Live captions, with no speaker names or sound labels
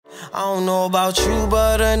I don't know about you,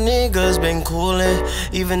 but a nigga's been coolin'.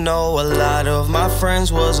 Even though a lot of my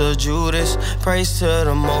friends was a Judas. Praise to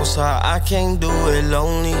the Most High, I can't do it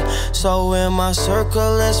lonely. So in my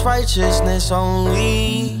circle, it's righteousness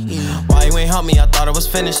only. Why you ain't help me? I thought it was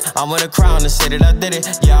finished. I want a crown to say that I did it.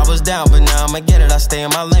 Yeah, I was down, but now I'ma get it. I stay in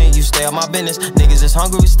my lane, you stay on my business. Niggas is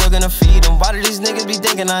hungry, we still gonna feed them. Why do these niggas be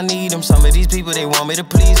thinking I need them? Some of these people, they want me to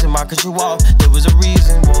please them. I cut you off, there was a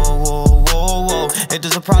reason. Whoa, whoa, whoa, whoa. If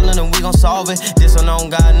there's a problem, then we gon' solve it. This one on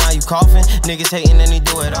God, now you coughing. Niggas hating and he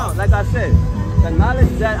do it all. Like I said, the knowledge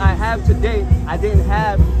that I have today, I didn't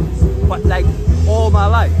have but like all my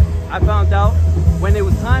life. I found out when it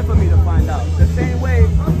was time for me to find out. The same way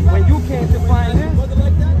when you came to find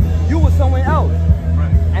this, you were somewhere else.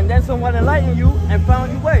 And then someone enlightened you and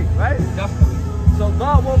found your way, right? Definitely. So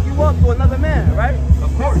God woke you up to another man, right?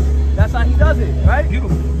 Of course. That's how he does it, right?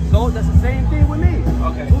 Beautiful. So that's the same thing with me.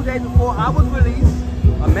 Okay. 2 days before I was released,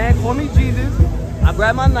 a man called me Jesus. I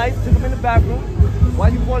grabbed my knife, took him in the bathroom. Why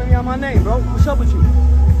you calling me out my name, bro? What's up with you?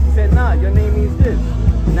 He said, nah, your name means this.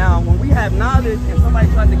 Now, when we have knowledge and somebody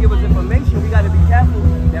tries to give us information, we got to be careful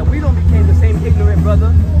that we don't become the same ignorant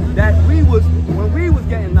brother that we was when we was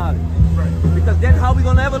getting knowledge. Right. Because then how we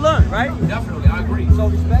gonna ever learn, right? Definitely, I agree. So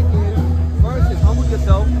respect is, first is humble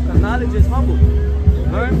yourself, because knowledge is humble.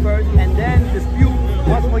 Learn first, and then dispute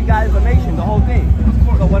once we got information, the whole thing.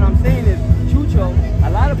 So what I'm saying is, Chucho, a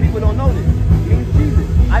lot of people don't know this. It means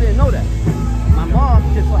Jesus. I didn't know that. My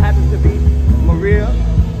mom just so happens to be Maria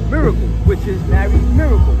Miracle, which is Mary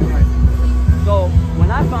Miracle. Right. So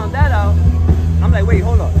when I found that out, I'm like, wait,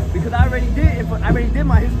 hold up, because I already did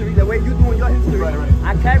my history the way you doing your history. Right, right.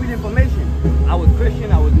 I carried information. I was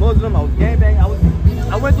Christian, I was Muslim, I was gangbang,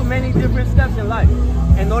 I went through many different steps in life.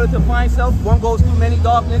 In order to find self, one goes through many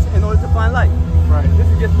darkness in order to find light. Right. This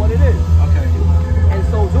is just what it is. Okay. And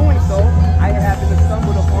so doing so, I happened to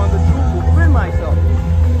stumble upon the truth within myself.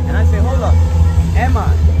 And I said, hold up, am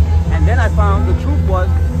I? And then I found the truth was,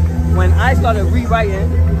 when I started rewriting,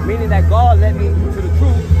 meaning that God led me to the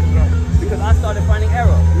truth, because I started finding error.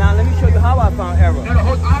 Now let me show you how I found error. No,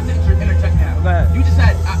 hold on, I have to interject now. Go ahead. You just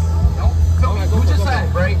said, you just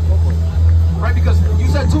said, right? Right, because you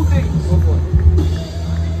said two things.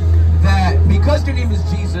 That because your name is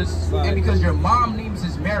Jesus, and because your mom names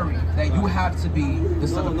is Mary, that you have to be the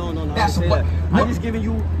son of God. No. That's what. I'm just giving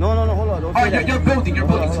you. No. Hold on. Don't say that. You're building to it,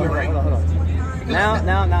 right? Hold on. Now.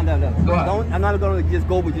 I'm not going to just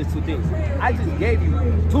go with just two things. I just gave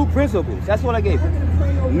you two principles. That's what I gave you.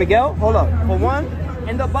 Miguel, hold up. For one,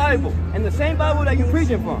 in the Bible, in the same Bible that you're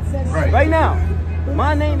preaching from, right now,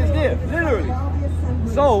 my name is there, literally.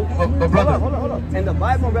 So, hold up. In the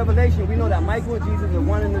Bible and Revelation, we know that Michael and Jesus are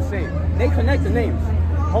one and the same. They connect the names.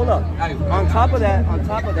 Hold up. On top of that,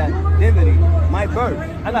 divinity, my birth.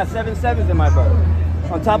 I got 7 sevens in my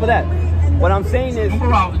birth. On top of that, what I'm saying is,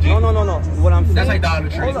 numerology. No. What I'm saying. That's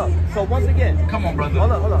idolatry. Hold up. So once again, come on, brother.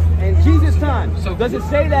 Hold up. In Jesus' time, so does it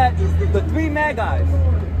say that the 3 Magi's?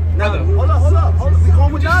 Now, hold up. We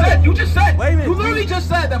going with you just said. Wait a minute. You literally just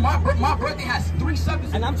said that my birthday has 3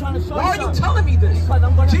 sevens. And I'm trying to show you. Why are you telling me this? Because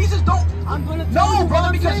I'm gonna. Jesus don't. I'm gonna tell you,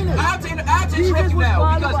 brother. Because I have to interrupt you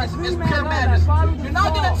now because it's pure madness. You're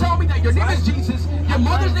not gonna tell me that your name is Jesus, your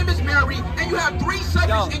mother's name is Mary, and you have 3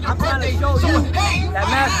 sevens in your birthday. So hey, that I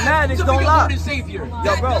have to be your Lord and Savior.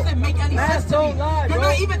 That doesn't make any sense to me. You're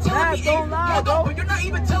not even telling me. But you're not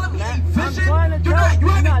even telling me a vision. You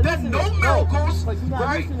haven't done no miracles,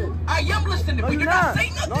 right? I am listening, but you're not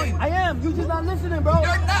saying nothing. I am. You just not listening, bro.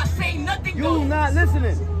 You're not saying nothing. You not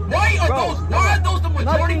listening. Why are those the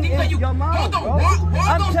majority things that you? Hold on. Why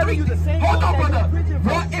are those 3 things? Hold on, brother.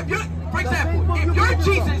 If you're, for example, if you're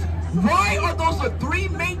Jesus, why are those the 3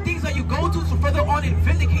 main things that you go to further on and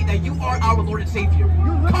vindicate that you are our Lord and Savior?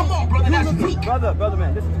 Come on, brother. That's weak. Brother,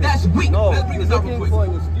 man. Listen to me. That's weak. No, let's bring this up real quick.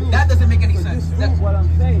 Excuse. That doesn't make any sense. That's what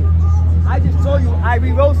I'm saying. I just told you I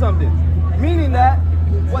rewrote something, meaning that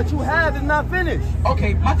what you have is not finished.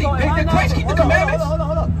 Okay, my thing. Did Christ keep the commandments? Hold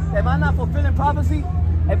on. Am I not fulfilling prophecy?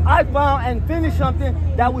 If I found and finished something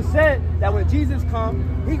that was said that when Jesus comes,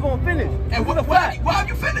 he gonna finish. And what have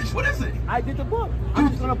you finished? What is it? I did the book. I'm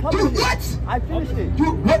just gonna publish it. What? I finished it.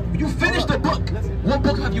 You finished the book? Listen, what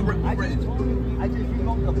book have you written? I just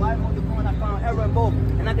rewrote the Bible and the Quran. I found error in both,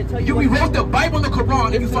 and I can tell you. You rewrote the Bible and the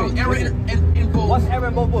Quran, and you found error in both. What's error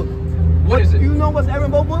in both books? What is it? You know what's error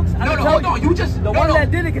in both books? No, hold on. You just the one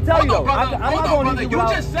that did it can tell you. I'm not going to leave you without.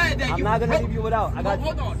 You just said that I'm not going to leave you without.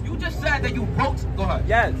 Hold on. You just said that you wrote. Go ahead.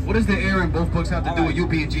 Yes. What does the error in both books have to do with you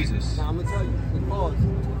being Jesus? Now I'm going to tell you. Because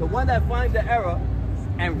the one that finds the error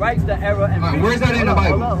and writes the error and where's that in the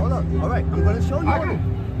Bible? Hold up. All right, I'm going to show you.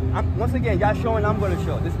 once again, y'all showing, I'm going to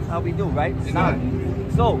show. This is how we do, right? Now,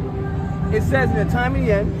 so, it says in the time of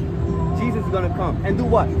the end, Jesus is going to come. And do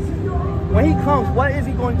what? When he comes, what is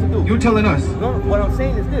he going to do? You're telling us. No, what I'm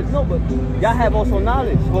saying is this. No, but y'all have also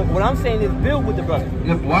knowledge. What I'm saying is build with the brother.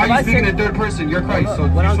 Why are you speaking in third person? You're Christ, so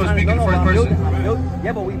you're supposed to speak in first person.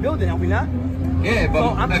 Yeah, but we building, are we not? Yeah, but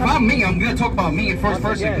so if I'm me, I'm going to talk about me in first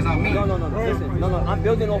person because I'm me. No, listen, no, I'm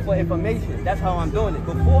building off of information. That's how I'm doing it.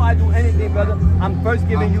 Before I do anything, brother, I'm first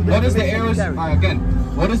giving you the what is the errors, again,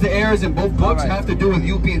 what does the errors in both books have to do with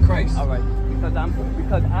you being Christ? All right,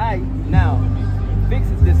 because I now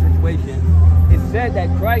fixes this situation. It said that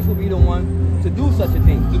Christ will be the one to do such a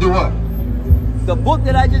thing. To do what? The book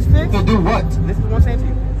that I just fixed. To do what? This is what I'm saying to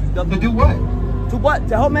you. To do what? To what?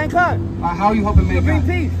 To help mankind. How are you helping mankind? To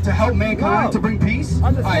bring peace. To help mankind? To bring peace?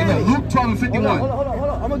 Understand. Alright, Luke 12:51. Hold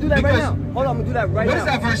on. I'm going to do that right now. Hold on, I'm going to do that right now. What does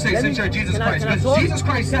that verse say since you're Jesus Christ? Because Jesus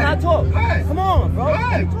Christ said it. Can I talk? Come on,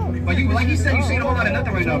 bro. But you, like he said, you're saying a whole lot of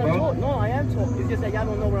nothing right now, bro. No, I am talking. It's just that y'all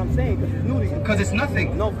don't know what I'm saying because it's new to you. Because it's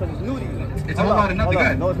nothing. No, because it's new to you. It's a whole lot of nothing.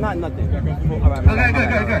 Good. No, it's not nothing. All right.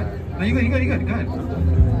 Good. No, you good. Go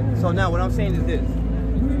ahead. So now what I'm saying is this.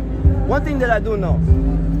 One thing that I do know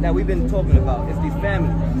that we've been talking about is these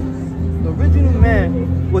families. The original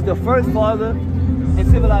man was the first father in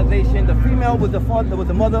civilization. The female was the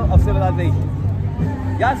mother of civilization.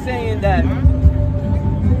 Y'all saying that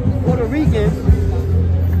Puerto Ricans,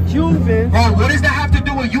 Cubans. Bro, what does that have to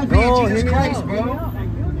do with you being Jesus Christ, bro?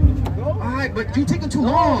 Alright, but you taking too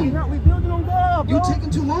long. We building on God, bro. You taking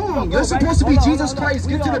too long. You're supposed to be Jesus Christ.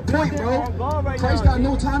 Get to the point, bro. Christ got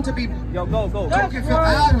no time to be talking for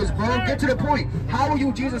hours, bro. Get to the point. How are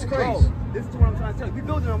you Jesus Christ? This is what I'm trying to tell you. We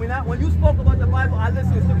building on. When you spoke about the Bible, I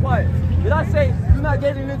listened. Sit quiet. Did I say you're not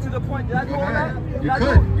getting into the point? Did I do all that?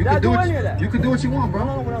 You could do any of that. You could do what you want, bro.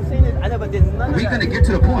 No, what I'm saying is I never did none of that. We're gonna get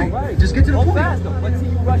to the point. Right. Just get to the point. Faster. But see,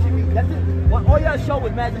 you rushing me. That's it. All y'all show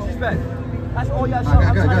was mad disrespect. That's all y'all show.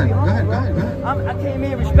 I'm trying to be humble, bro. I came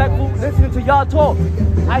in respectful, listening to y'all talk.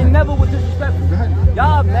 I never was disrespectful.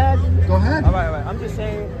 Y'all mad. Go ahead. All right. I'm just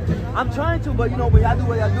saying. I'm trying to, but you know, when y'all do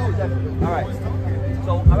what y'all do, that's all right.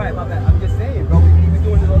 So, all right, my bad. I'm just saying, bro. We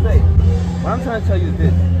doing this all day. What I'm trying to tell you is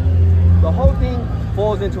this. The whole thing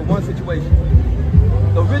falls into one situation.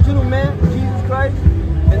 The original man, Jesus Christ,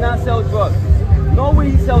 did not sell drugs. Nor will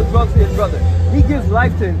he sell drugs to his brother. He gives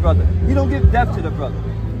life to his brother. He don't give death to the brother.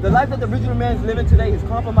 The life that the original man is living today is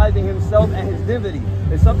compromising himself and his divinity.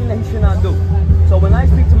 It's something that he should not do. So when I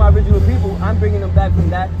speak to my original people, I'm bringing them back from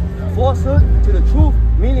that falsehood to the truth,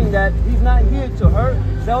 meaning that he's not here to hurt,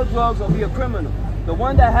 sell drugs, or be a criminal. The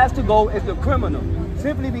one that has to go is the criminal,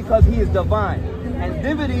 simply because he is divine. And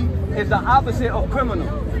divinity is the opposite of criminal.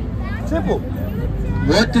 Simple.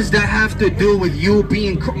 What does that have to do with you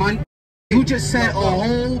being... You just said a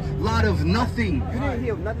whole lot of nothing. You didn't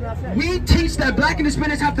hear nothing I said. We teach that black and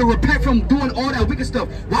Hispanics have to repent from doing all that wicked stuff.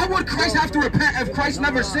 Why would Christ have to repent if Christ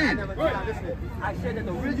never sinned? I said that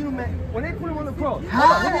the original man, when they put him on the cross.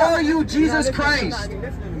 How are you Jesus Christ?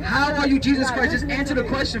 How are you Jesus Christ? Just answer the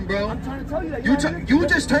question, bro. I'm trying to tell you that. You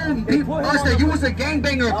just told us that you was a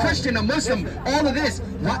gangbanger, a Christian, a Muslim, all of this.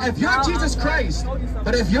 If you're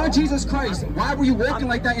Jesus Christ, why were you walking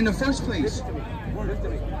like that in the first place? Listen to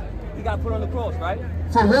me. He got put on the cross, right?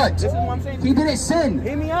 For what? This is what I'm saying. He didn't sin.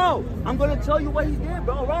 Hear me out. I'm going to tell you what he did,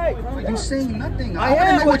 bro. Right? You're saying nothing. I want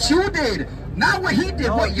to know what you did. Not what he did,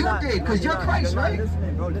 what you did. Because you're Christ, right?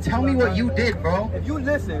 Tell me what you did, bro. If you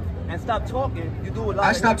listen and stop talking, you do a lot.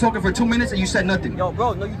 I stopped talking for 2 minutes and you said nothing. Yo,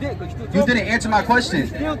 bro, no, you did. You didn't answer my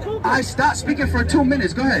question. I stopped speaking for 2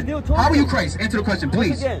 minutes. Go ahead. How are you Christ? Answer the question,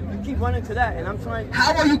 please. Again, you keep running to that, and I'm trying.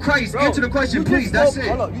 How are you Christ? Answer the question, please. That's it.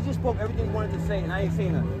 Hold up. You just spoke everything you wanted to say, and I ain't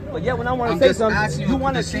saying nothing. But yeah, when I want to say something, asking you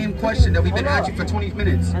want the same question that we've been asking for 20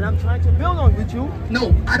 minutes. And I'm trying to build on with you.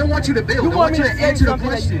 No, I don't want you to build. I want you to answer the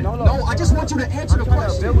question. No, I just want you to answer the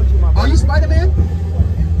question. Are you Spider-Man?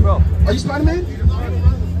 Bro. Are you Spider-Man?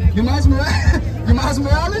 You Miles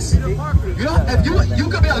Morales? You know, if you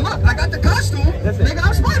could be like, look, I got the costume. Nigga,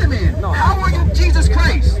 I'm Spider-Man. How are you Jesus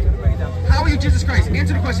Christ? How are you Jesus Christ?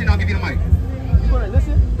 Answer the question, I'll give you the mic. You gonna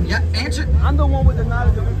listen? Yeah, answer. I'm the one with the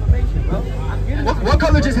knowledge of information, bro. What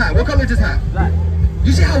color just hat? What color just hat? Black.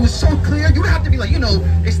 You see how it was so clear? You don't have to be like, you know,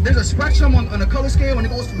 there's a spectrum on a color scale and it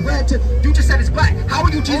goes from red to, you just said it's black. How are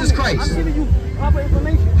you Jesus Christ? I'm giving you proper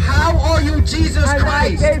information. How are you Jesus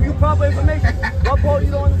Christ? I gave you proper information. What part you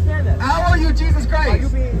don't understand that? How are you Jesus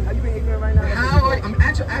Christ? Are you being ignorant right now? How are you? I'm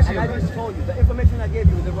asking you. I just told you. The information I gave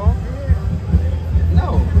you, is it wrong?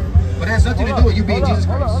 No. But it has nothing to do with you being Jesus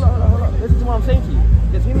Christ. Hold on. Listen to what I'm saying to you.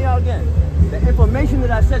 Just hear me out again. The information that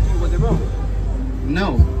I said to you, was it wrong?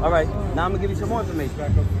 No. All right. Now I'm gonna give you some more information.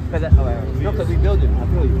 Cause all right. No, cause we build it. I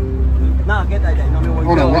feel you. Nah, get that. No, I mean,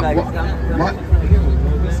 Hold on. What?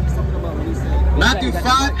 Matthew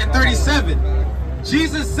 5:37.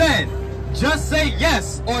 Jesus said, just say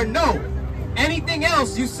yes or no. Anything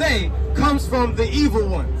else you say comes from the evil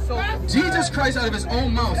one. So Jesus Christ out of his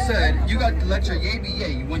own mouth said, you got to let your yea be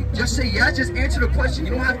yea. When just say yes, just answer the question.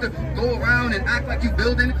 You don't have to go around and act like you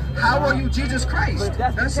building. How are you Jesus Christ?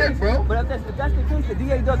 That's it, bro. But if that's the case, the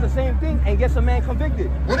DA does the same thing and gets a man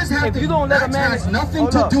convicted. What is happening? If you don't let a man, has nothing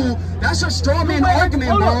to do. That's a straw man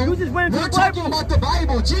argument, bro. You just went into We're the talking Bible. about the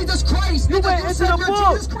Bible. Jesus Christ. You went into the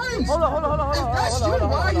book. Jesus Christ. Hold on. If that's you,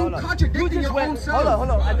 why are you contradicting your own self? Hold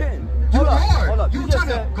on. I didn't. You are. Hold up. You trying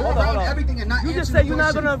to go around everything and not You answer just the said you're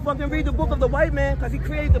not question. gonna fucking read the book of the white man because he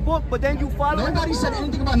created the book, but then you follow. Nobody said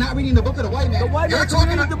anything about not reading the book of the white man. The white You're man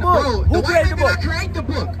talking created the about, book. bro, Who the white created man the did not book? create the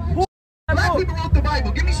book. Who Black people wrote the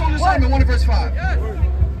Bible. Give me Song of Solomon 1 verse 5.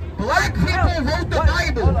 Black people wrote the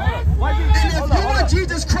Bible. And if you are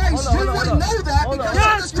Jesus Christ, you wouldn't know that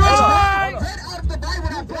because Jesus Christ read out of the Bible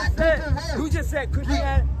that black people wrote. You just said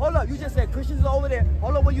Christian. Hold up. You just said Christians are over there.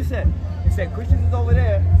 Hold up. What you said? You said Christians is over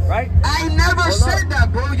there, right? I never said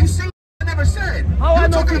that, bro. You see, I never said. How I You're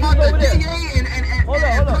know talking Christians about the over there? DA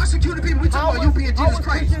and prosecuting people. We talking about you being Jesus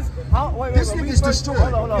Christ. This thing is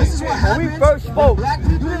destroyed. This is what happens when we first when spoke. black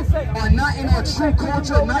people are not in our true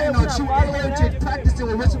culture, not in our true heritage, practicing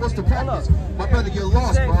what we're supposed to practice. My brother, you're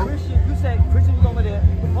lost, bro. You said Christians was over there.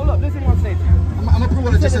 Hold up. Listen what I'm saying to you. I'm gonna prove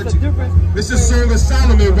what I just said to you. This is Song of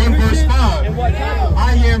Solomon 1 verse 5. And what channel?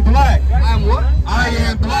 I am black. I am what? I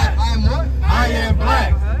am black. I am what? I am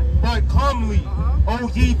black. But comely, O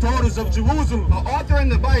ye daughters of Jerusalem. An author in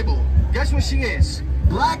the Bible. Guess what she is?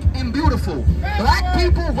 Black and beautiful. Black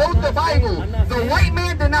people wrote the Bible. The white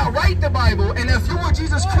man did not write the Bible. And if you were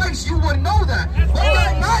Jesus Christ, you would know that. But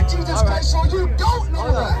you're not Jesus Christ, so you don't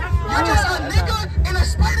know that. You're just a nigga in a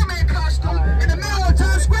Spider-Man costume in the middle of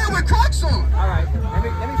Times Square with Crocs on. All right.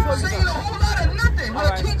 Let me show you Saying a whole lot of nothing with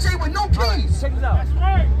a keychain with no keys. Check this out.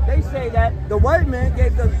 They say that the white man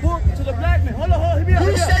gave the book to the black man. Hold on, hear me out.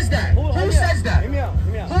 Who says that? Who says that? Hear me out.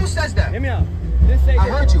 Who says that? Hear me out. Say I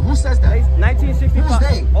heard you. Who says that? 1965. Who's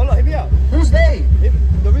they? Hold on, hear me out. Who's they?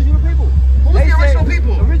 The original people. Who's the original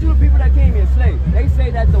people? The original people that came here, slaves. They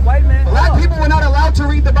say that the white man. Black people were not allowed to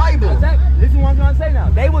read the Bible. Exactly. Listen to what I'm trying to say now.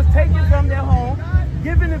 They was taken from their home,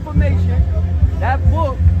 given information. That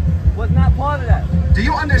book was not part of that. Do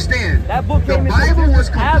you understand? That book the came Bible was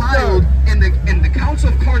compiled in the Council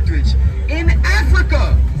of Carthage in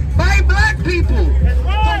Africa by black people. The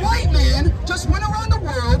white man just went around the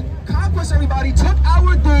world, conquered everybody, took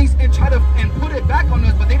our things and tried to put it back on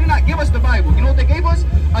us, but they did not give us the Bible. You know what they gave us?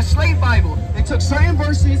 A slave Bible. They took certain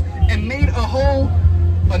verses and made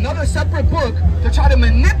another separate book to try to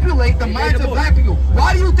manipulate the minds of black people.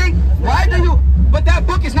 But that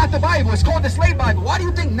book is not the Bible. It's called the slave Bible. Why do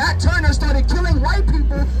you think Nat Turner started killing white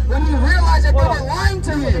people when he realized that they were lying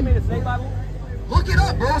to him? They made a slave Bible? Look it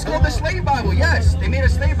up, bro. It's called the slave Bible. Yes, they made a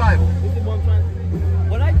slave Bible. This is what I'm trying to...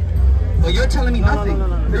 What I... But you're telling me nothing.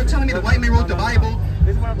 You're telling me the white man wrote the Bible.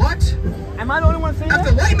 What? Am I the only one saying that?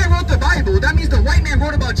 If the white man wrote the Bible, that means the white man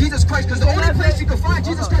wrote about Jesus Christ, because the only place you can find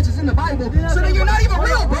Jesus Christ is in the Bible. So then you're not even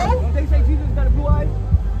real, bro. Don't they say Jesus got a blue eye?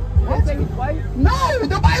 Don't they say he's white? No,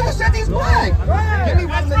 the Bible said he's black. Give me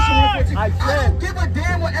Revelation 1:14. I don't give a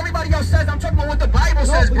damn what everybody else says. I'm talking about what the Bible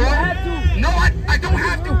says, bro. No, I don't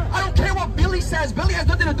have to. I don't care what Billy says. Billy has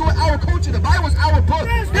nothing to do with our culture. The Bible is our book.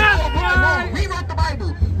 It's our book alone. We wrote the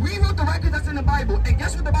Bible. We wrote the records that's in the Bible. And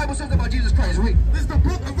guess what the Bible says about Jesus Christ? Read. This is the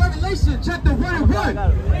book of Revelation, chapter 1 and 1.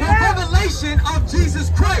 The revelation of Jesus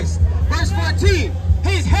Christ. Verse 14.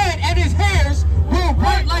 His head and his hairs were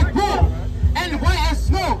white like wool, and white as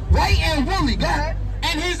snow. White and woolly. Go ahead.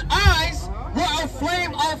 And his eyes were a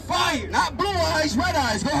flame of fire. Not blue eyes, red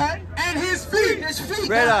eyes. Go ahead. And his feet.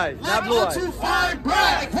 Red eyes, not blue eyes. Unto fine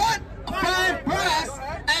brass. What? Fine brass,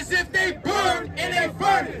 as if they burned in a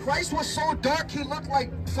furnace. Christ was so dark he looked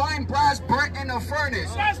like fine brass burnt in a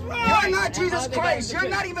furnace. That's right. You're not Jesus Christ. You're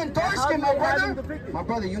not even dark skinned, my brother. My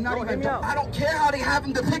brother, you're not even dark. I don't care how they have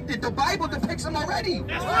him depicted. The Bible depicts him already.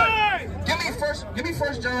 That's right. Give me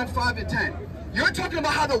 1 John 5 and 10. You're talking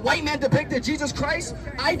about how the white man depicted Jesus Christ?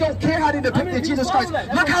 I don't care how they depicted Jesus Christ.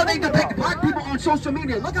 Look how they depict black people on social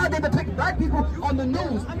media. Look how they depict black people on the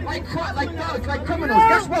news. Like thugs, like criminals.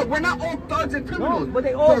 Guess what? We're not all thugs and criminals. No, but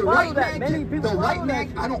they all follow that. Many people the white follow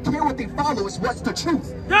man, that. I don't care what they follow. It's what's the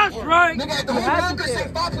truth. That's right. Nigga, the whole world could say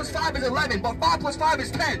 5 plus 5 is 11, but 5 plus 5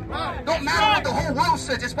 is 10. Don't matter what the whole world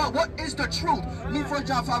says. It's about what is the truth. Read 1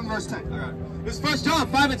 John 5 and verse 10. It's 1 John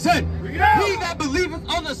 5 and 10. He that believeth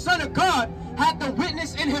on the Son of God hath the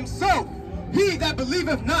witness in himself. He that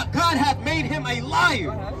believeth not God hath made him a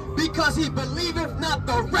liar, because he believeth not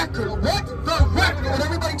the record. What? The record. What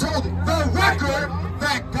everybody told him. The record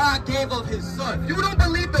that God gave of his son. You don't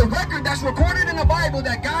believe the record that's recorded in the Bible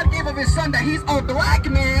that God gave of his son, that he's a black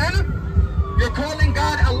man. You're calling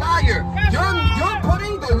God a liar. You're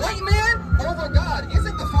putting the white man over God.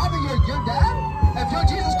 Isn't the Father your dad? If you're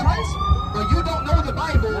Jesus Christ, but you don't know the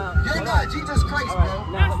Bible, you're not Jesus Christ, bro.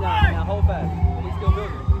 Now hold fast. We still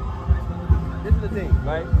building. This is the thing,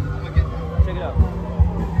 right? Check it out.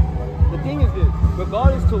 The thing is this,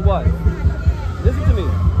 regardless to what, listen to me.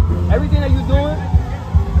 Everything that you're doing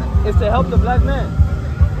is to help the black man.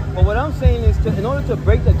 But what I'm saying is, in order to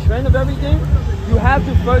break the trend of everything, you have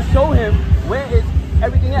to first show him where is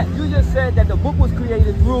everything at. You just said that the book was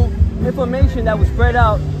created through information that was spread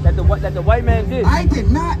out that the white man did. I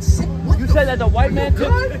did not say. You said that the white man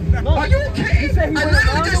took. No, are you okay? You said he I went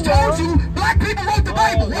literally just told you black people wrote the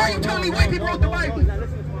Bible. Why are you telling me white people wrote the Bible?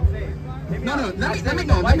 No, let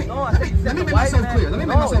me make myself clear. Let me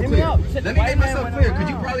make myself clear, because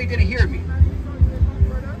you probably didn't hear me.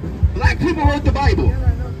 Black people wrote the Bible.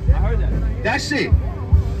 I heard that. That's it.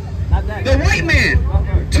 Not that. The white man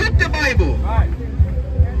took the Bible.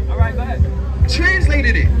 All right, go ahead.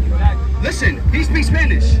 Translated it. Listen, he speaks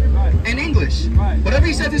Spanish and English. Whatever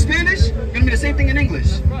he says in Spanish, gonna be the same thing in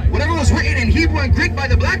English. Whatever was written in Hebrew and Greek by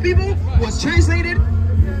the black people was translated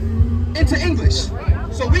into English,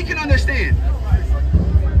 so we can understand.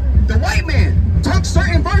 The white man took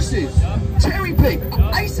certain verses, cherry picked,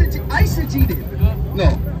 eisegeted.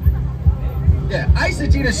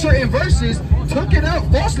 Eisegeted certain verses, took it out,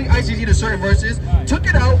 falsely eisegeted certain verses, took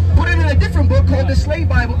it out, put it in a different book called the Slave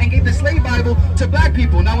Bible, and gave the Slave Bible to black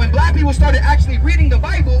people. Now, when black people started actually reading the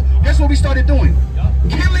Bible, guess what we started doing?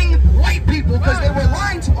 Killing white people, because they were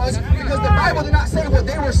lying to us, because the Bible did not say what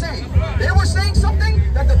they were saying. They were saying something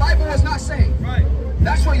that the Bible was not saying.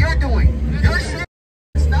 That's what you're doing. You're saying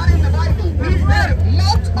it's not in the Bible. We've read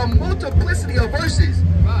a multiplicity of verses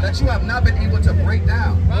that you have not been able to break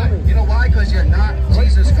down. You know why? Because you're not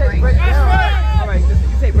Jesus Christ. Break down. All right, listen,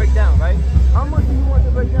 you say break down, right? How much do you want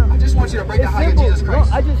to break down? I just want you to break down how you're Jesus Christ.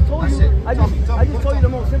 No, I just told you. I just told you the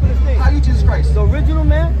most simplest thing. How you Jesus Christ? The original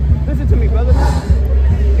man. Listen to me, brother.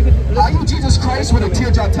 How you Jesus Christ with a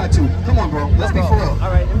teardrop tattoo? Come on, bro. Let's be for real. All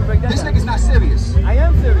right, let me break that This down. nigga's not serious. I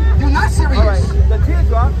am serious. You're not serious. All right, the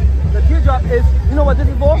teardrop is, you know what this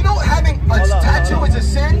is for? You know having a tattoo is a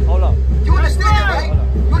sin? Hold up. You understand it, right?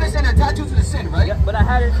 You understand that tattoos is a sin, right? Yeah, but I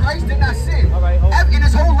had it. Christ did not sin. All right, in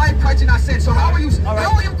his whole life, Christ did not sin. So how are you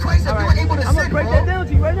Christ if you were able to I'm sin, gonna break bro? that down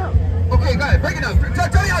to you right now. Okay, go ahead. Break it down.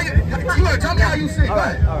 Tell me how you sin. Go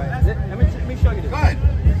ahead. All right. Let me show you this. Go ahead.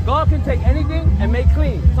 God can take anything and make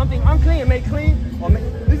clean. Something unclean and make clean.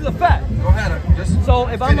 This is a fact. Go ahead. So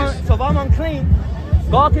if I'm unclean,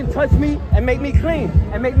 God can touch me and make me clean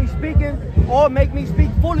and make me speaking or make me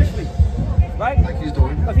speak foolishly, right? Like he's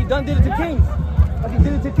doing. Because he did it to kings.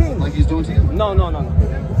 Like he's doing to you. No. So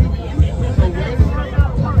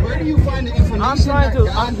where do you find the information I'm trying to.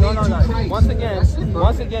 Christ?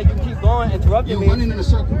 Once again, you keep going, interrupting me. You're running in a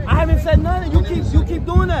circle. I haven't said nothing. You keep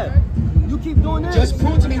doing that. You keep doing that. Just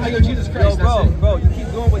prove to me how you're Jesus Christ. Yo, bro, you keep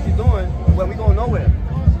doing what you're doing when we going nowhere.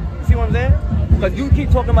 You see what I'm saying? Because you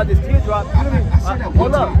keep talking about this teardrop. I said that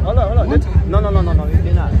Hold up. No,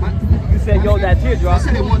 you're not. You said, yo, that teardrop. I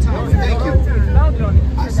said it one time. Thank you.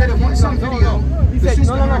 I said it one time video. He said,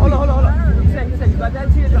 no, hold on. He said, you got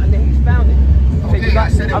that teardrop, and then he expounded. Okay, I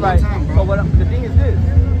said it one time, bro. So the thing is this.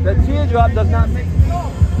 The teardrop does not make...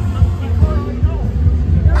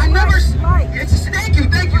 I never...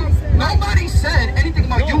 Thank you. Nobody said anything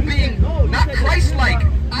about you being not Christ-like.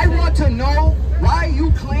 I want to know why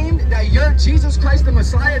you claimed that you're Jesus Christ the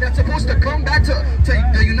Messiah that's supposed to come back to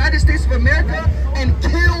the United States of America and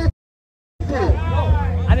kill people.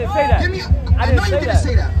 I didn't say that. I know you didn't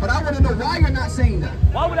say that, but I want to know why you're not saying that.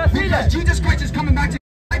 Why would I say that? Because Jesus Christ is coming back to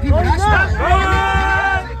white people. No, That's not.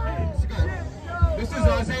 This is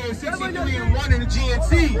Isaiah 63:1 in the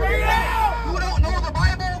GNC. You don't know the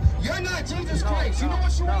Bible? You're not Jesus Christ. You know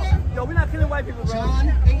what you are? Yo, we're not killing white people, bro. John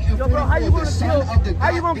 8:44. Yo, bro, how you gonna kill?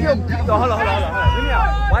 So hold on. Hear me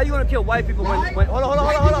out. Why are you gonna kill white people when hold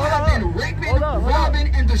on.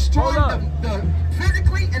 Robbing and destroying the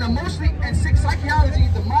physically and emotionally and psychology,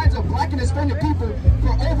 the minds of black and Hispanic people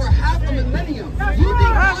for over half a millennium. You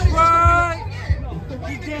think God is right?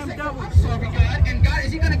 I'm sorry, God. And God,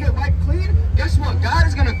 is he gonna get wiped clean? Guess what? God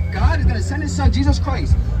is gonna send his son Jesus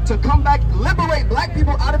Christ to come back, liberate black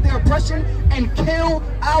people out of their oppression, and kill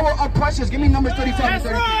our oppressors. Give me Numbers 35 and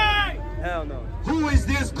 33. Hell no. Who is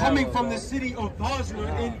this coming from the city of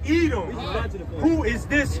Bosra in Edom? Who is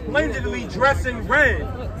this splendidly dressed in red,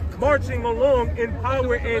 marching along in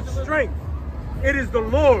power and strength? It is the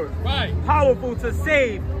Lord, powerful to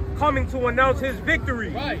save, coming to announce his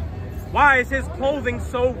victory. Why is his clothing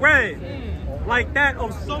so red? Like that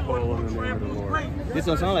of someone who tramples grapes. This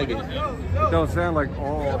don't sound like it. It don't sound like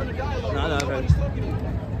all. No, okay.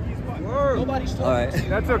 Nobody's talking. All right.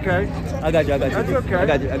 That's okay. I got you. That's okay. I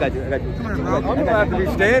got you. I'm gonna have to be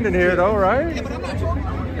standing here though, right?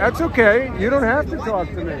 That's okay. You don't have to talk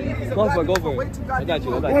to me. Go for it. I got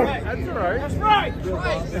you. That's all right. That's right.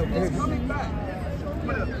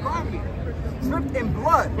 Dripped in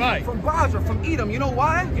blood from Bosra, from Edom. You know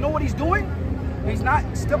why? You know what he's doing? He's not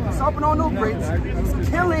stomping on no bricks. He's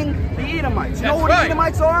killing the Edomites. You know what the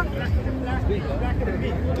Edomites are?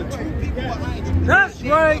 That's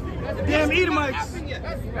right. The damn Edomites.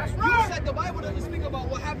 That's right. You said the Bible doesn't speak about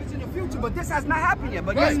what happens in the future, but this has not happened yet.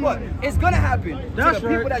 But guess what? It's gonna happen to the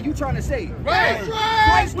people that you trying to save.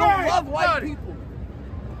 Christ don't love white people.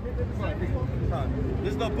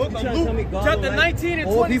 This is the book of Luke, chapter 19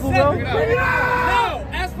 and 27. No,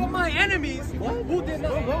 as for my enemies, who did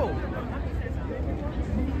not go?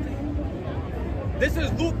 This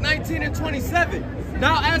is Luke 19 and 27.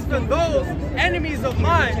 Now, as for those enemies of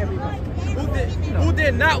mine who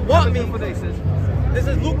did not want me, this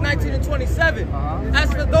is Luke 19 and 27.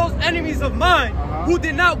 As for those enemies of mine who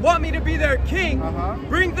did not want me to be their king,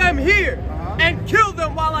 bring them here and kill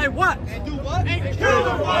them while I watch. And do what? And kill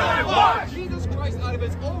them while I watch. Jesus Christ out of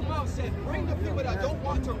his own mouth said, bring the people that don't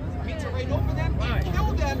want me to reign over them and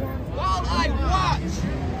kill them while I watch.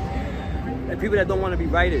 And people that don't want to be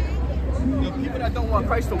righted. The people that don't want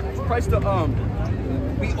Christ to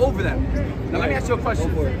be over them. Now let me ask you a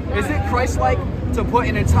question. Is it Christ-like to put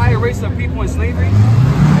an entire race of people in slavery?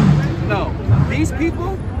 No. These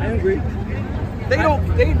people, I agree.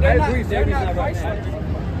 they're not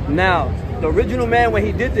Christ-like. Now, the original man, when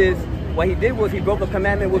he did this, what he did was he broke a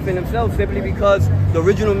commandment within himself simply because the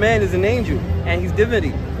original man is an angel and he's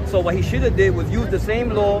divinity. So what he should have did was use the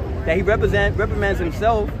same law that he reprimands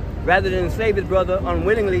himself rather than enslave his brother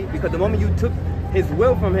unwillingly, because the moment you took his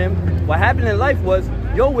will from him, what happened in life was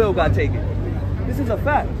your will got taken. This is a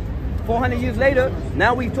fact. 400 years later,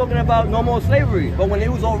 now we're talking about no more slavery. But when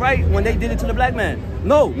it was all right, when they did it to the black man.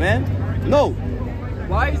 No, man. No.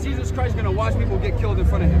 Why is Jesus Christ going to watch people get killed in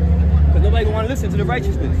front of him? Because nobody going to listen to the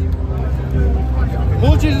righteousness.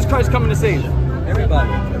 Who is Jesus Christ coming to save?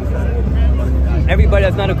 Everybody. Everybody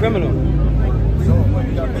that's not a criminal.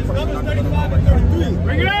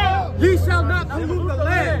 Bring it out! Ye shall not pollute the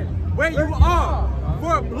land where you are,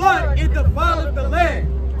 for blood it defileth the land,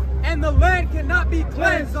 and the land cannot be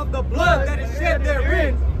cleansed of the blood that is shed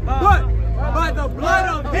therein, but by the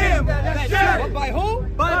blood of him that shed it. But by who?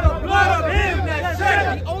 By the blood of him that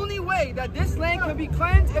shed it. The only way that this land can be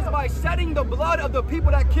cleansed is by shedding the blood of the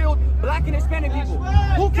people that killed black and Hispanic people.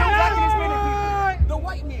 Who killed black and Hispanic people? The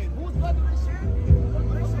white man. Whose blood did they shed?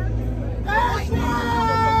 That's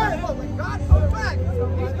right! God comes back.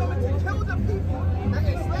 He's coming to kill the people that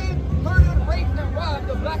enslaved, murdered, raped, and robbed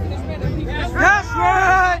the black and Hispanic people. That's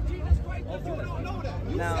right! Jesus Christ, but you don't know that.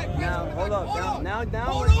 You said Now, hold up. Now.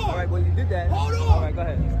 Hold on. All right, well, you did that. Hold on. All right, go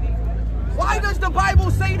ahead. Why does the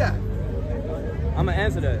Bible say that? I'm going to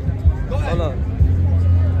answer that. Go ahead. Hold up.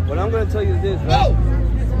 What I'm going to tell you is this, No. right?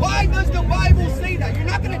 Why does the Bible say that? You're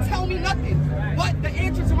not going to tell me nothing but the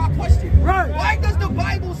answer to my question. Right. Why does the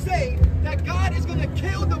Bible say that God is going to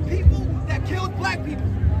kill the people that killed black people?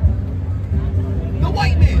 The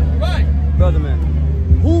white man. Right. Brother, man.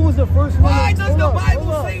 Who was the first one? Why does the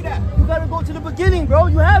Bible say that? You got to go to the beginning, bro.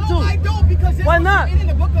 You have to. No, I don't, because Why not? in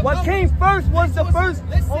the book of What came first was the first.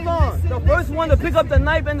 Hold on. The first one to pick up the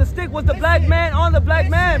knife and the stick was the black man on the black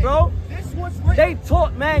man, bro. This was written. They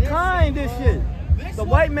taught mankind this shit. The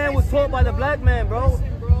white man was taught by the black man, bro.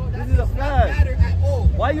 This is a fact.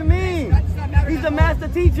 Why you mean? He's the master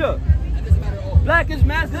teacher. Black is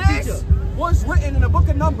master teacher. This was written in the book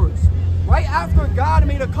of Numbers, right after God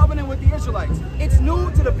made a covenant with the Israelites. It's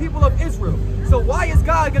new to the people of Israel. So why is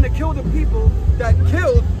God going to kill the people that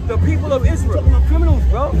killed the people of Israel? Talking about criminals,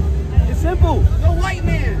 bro. It's simple. The white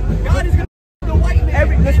man. God is going to kill the white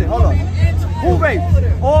man. Listen, hold on. Who race?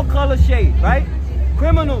 All color shade, right?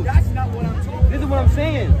 Criminals. That's not what I'm talking about. This is what I'm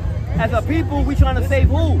saying. As a people, we trying to save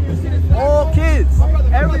who? All kids.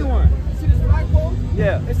 Everyone. You see this flagpole?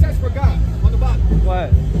 Yeah. It says for God on the bottom. Go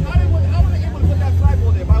ahead. How were they able to put that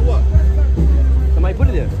flagpole there? By what? Somebody put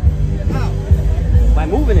it there. How? By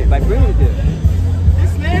moving it, by bringing it there.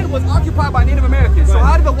 This land was occupied by Native Americans. So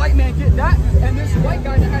how did the white man get that? And this white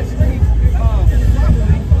guy that has streets,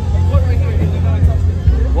 what right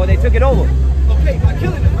here? Well, they took it over. Look, Okay, by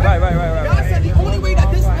killing them, right? Right. God said the only way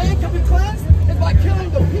that this land can be cleansed is by killing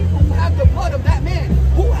the people who have the blood of that man.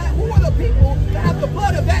 Who are the people that have the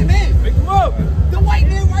blood of that man? Make them up. The white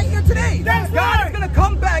man right here today. That's God right. is going to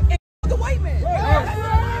come back and the white man.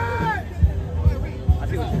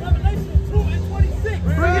 Revelation 2:26.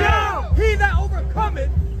 Bring it out. He that overcometh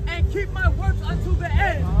and keep my works unto the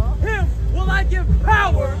end, him will I give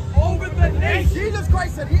power over the nations. Jesus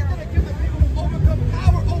Christ said he's going to give the people who overcome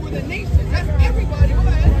power over the nations. That's everybody. Go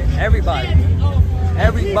ahead. Everybody.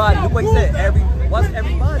 Everybody. Look what he said. What's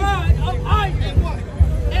everybody? Of iron,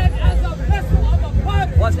 and as a vessel of a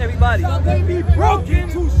potter. What's everybody? Shall they be broken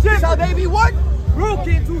to shivers? Shall they be what?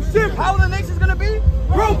 Broken to shivers. How are the nations going to be?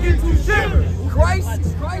 Broken to shivers. Christ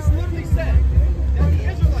literally said that the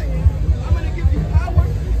Israelites, I'm going to give you power.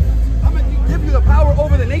 I'm going to give you the power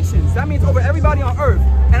over the nations. That means over everybody on earth.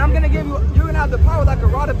 And I'm going to give you, you're going to have the power like a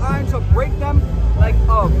rod of iron to break them like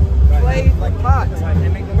clay, like pots.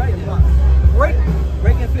 And make them right.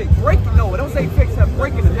 Break and fix. Break it. No, don't say fix.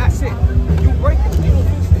 Breaking them. That's it. You break it. You don't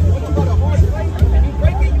fix it. Once you got a hard clay and you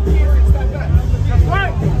break it, you can't fix that back. That's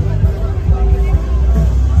right.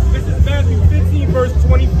 This is Matthew 15, verse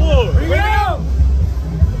 24. Bring it out.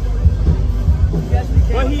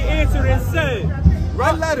 But he answered and said,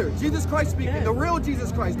 Red letter. Jesus Christ speaking. The real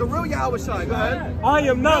Jesus Christ. The real Yahweh Shai. Go ahead. I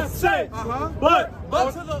am not sent, but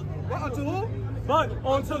Unto who? but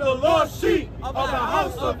unto the lost sheep of the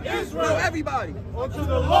house of No, Israel. everybody. Unto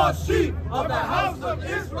the lost sheep of the house of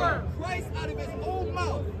Israel. Christ out of his own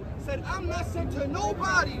mouth said, I'm not sent to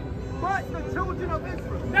nobody but the children of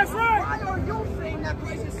Israel. That's right. Why are you saying that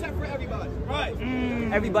Christ is sent for everybody? Right.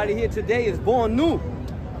 Everybody here today is born new.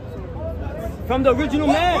 From the original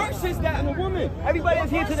What man. verse is that? And the woman. Everybody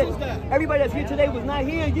that's here today. What verse is that? Everybody that's here today was not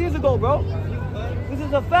here years ago, bro. This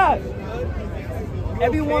is a fact.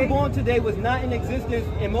 Everyone born today was not in existence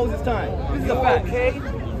in Moses' time. This is a fact.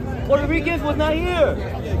 Puerto Ricans was not here.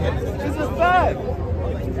 This is a fact.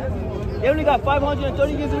 They only got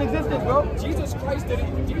 530 years in existence, bro. Jesus Christ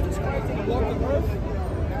didn't walk the earth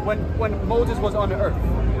when Moses was on the earth.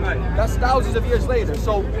 Right. That's thousands of years later.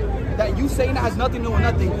 So that you saying that has nothing to do with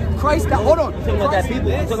nothing. Christ, that, hold on. I'm talking about that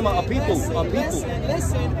people. I'm talking about a people.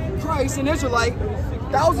 Listen. Christ, an Israelite,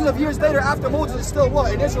 thousands of years later after Moses is still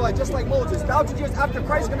what? An Israelite just like Moses. Thousands of years after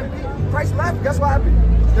Christ left, guess what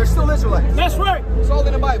happened? They're still Israelites. That's right. It's all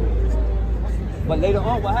in the Bible. But later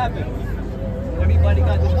on, what happened? Everybody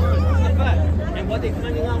got dispersed. This is a fact. And what they're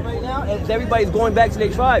finding out right now is everybody's going back to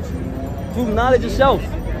their tribes through knowledge of self.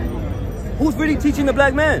 Who's really teaching the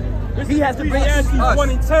black man? He has to bring us.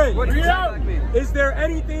 Ecclesiastes 1:10. What Read is out. black man? Is there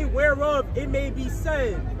anything whereof it may be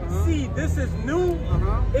said, see, this is new?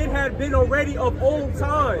 It had been already of old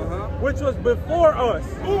time, which was before us.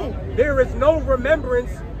 There is no remembrance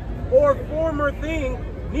or former thing,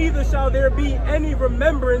 neither shall there be any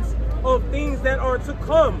remembrance of things that are to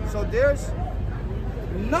come. So there's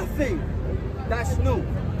nothing that's new.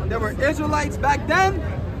 There were Israelites back then.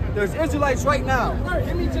 There's Israelites right now.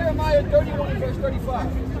 Give me Jeremiah 31 verse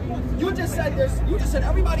 35. You just said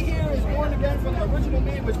everybody here is born again from the original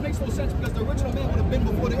man, which makes no sense because the original man would have been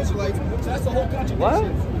before the Israelites. So that's the whole contradiction. What?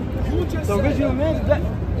 You just The said, original man is black.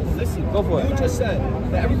 listen, Go for it. You just said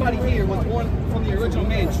that everybody here was born from the original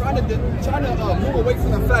man, trying to move away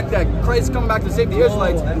from the fact that Christ is coming back to save the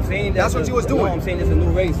Israelites. I'm saying that's what you was doing. No, I'm saying there's a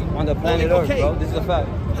new race on the planet Earth, bro. This is a fact.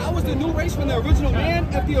 How was the new race from the original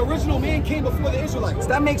man if the original man came before the Israelites?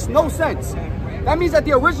 That makes no sense. That means that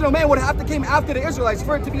the original man would have to came after the Israelites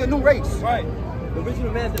for it to be a new race. Right. The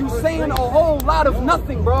original man is the You're first saying race. a whole lot of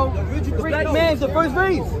nothing, bro. The black man is the first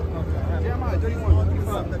race. Jeremiah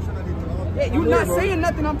 31. Yeah, you're not saying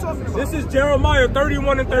nothing I'm talking about. This is Jeremiah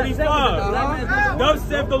 31 and 35. Thus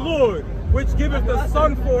saith the Lord, which giveth the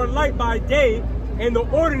sun for a light by day, and the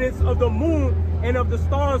ordinance of the moon and of the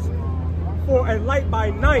stars for a light by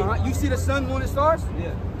night. You see the sun, moon, and stars?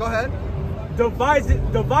 Yeah. Go ahead.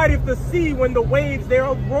 Divideth the sea when the waves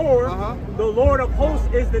thereof roar. The Lord of hosts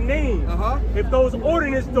is the name. If those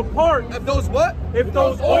ordinances depart. If those what? If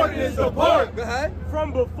those ordinances depart. Go ahead.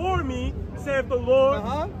 From before me, saith the Lord,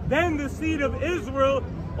 then the seed of Israel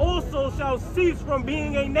also shall cease from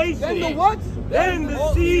being a nation. Then the what? Then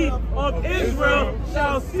the seed of Israel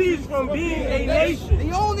shall cease from being a nation.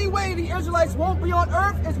 The only way the Israelites won't be on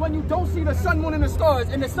earth is when you don't see the sun, moon, and the stars,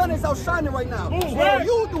 and the sun is out shining right now. So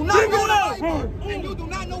you do not know the Bible, and you do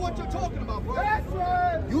not know what you're talking about, bro.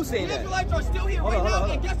 You saying The that. Israelites are still here right now,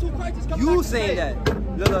 and guess who Christ is coming back You to saying save? that.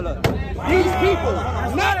 Look. These people,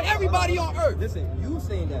 not everybody on earth. Listen, you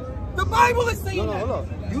saying that. The Bible is saying No, that. hold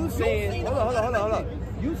on. You saying, hold on.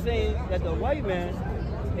 You saying that the white man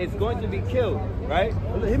is going to be killed, right?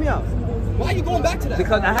 Hear me out. Why are you going back to that?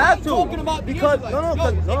 Because I have to. Talking about because hold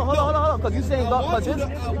on. Because you saying God.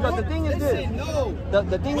 Because the thing is this. No.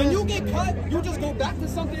 The thing when is. you get cut, you just go back to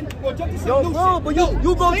something or jump to something new. Bro, but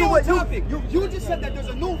you go to what topic. You just said that there's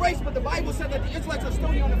a new race, but the Bible said that the Israelites are still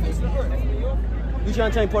on the face of the earth. You trying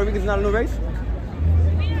to tell me Puerto Rico is not a new race?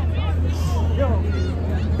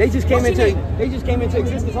 They just came into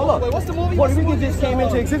existence. Hold up. Wait, what's the movie? Puerto Rico just came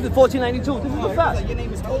into existence 1492. This is the fact. Your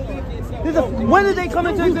name is Kobe. When did they come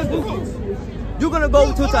into existence? You're gonna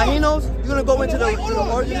go to Taínos. You're gonna go into the origin.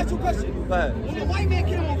 Let me ask you a question. Go ahead. When the white man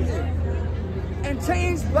came over here and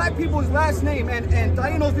changed black people's last name and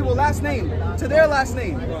Taínos people's last name to their last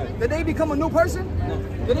name, did they become a new person? No.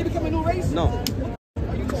 Did they become a new race? No.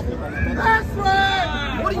 That's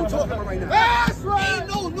right. What are you talking about right now? That's right. Ain't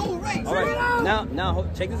no new race. All right. Now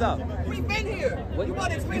check this out. We've been here. What? You about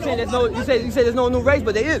to explain? You say there's no new race,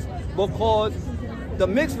 but there is, because the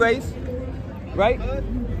mixed race, right?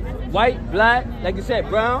 White, black, like you said,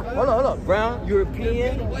 brown. Hold up. Brown,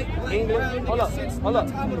 European, English. Hold up.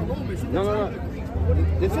 No.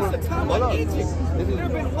 This is the time of Egypt. There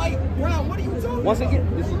have been white, brown. What are you talking? Once again,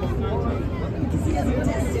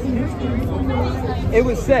 it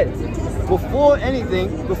was said before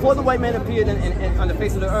anything, before the white man appeared on the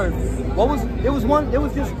face of the earth. There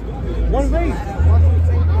was just one race.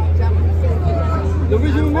 The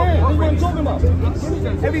original man. That's what I'm talking about.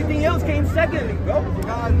 Everything else came secondly, bro.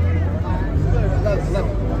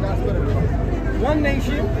 One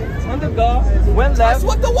nation under God went left. That's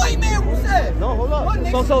what the white man said. No, hold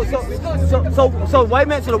on. So white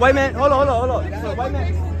man. So the white man. Hold on. So the white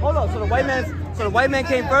man. Hold on. So the white man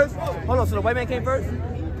came first. Hold on. So the white man came first.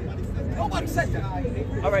 Nobody said that.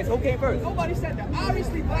 All right. So who came first? Nobody said that.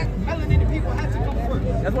 Obviously, black melanated people had to come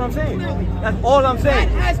first. That's what I'm saying. That's all I'm saying.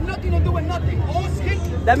 That has nothing to do with nothing. All skin.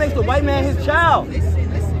 That makes the white man his child.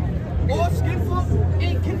 Listen. All skinfolk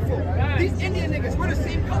ain't kinfolk. These Indian niggas, we're the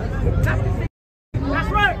same color. That's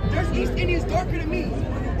right. There's East Indians darker than me.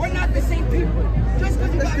 We're not the same people. Just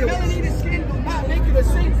because you got melanated skin does not make you the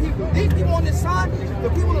same people. These people on this side, the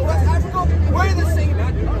people in West Africa, we're the same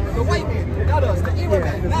people. The white man, not us. The Arab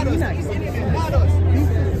man, not us. The East Indian man, not us.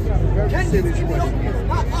 Kenyans, Ethiopians,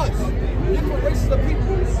 not us. Different races of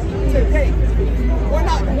people. Today, we're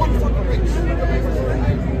not one fucking race.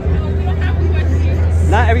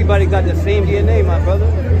 Not everybody got the same DNA, my brother.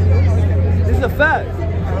 This is a fact.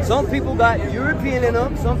 Some people got European in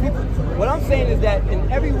them. Some people. What I'm saying is that,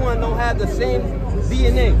 and everyone don't have the same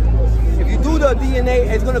DNA. If you do the DNA,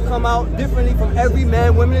 it's gonna come out differently from every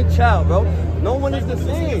man, woman, and child, bro. No one is the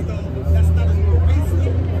same. That's not a new race.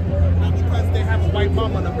 Not because they have a white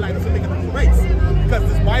mama and a black, doesn't make it a new race. Because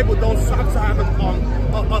this Bible don't suck to have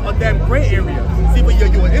a damn gray area. See, but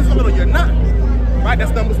you're an Israelite or you're not. Right,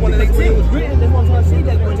 that's Numbers 1:18. It was written. That's what I'm trying to say.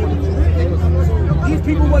 That when it was written, these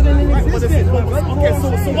people wasn't in existence. Okay,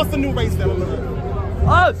 so what's the new race then?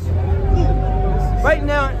 Us. Right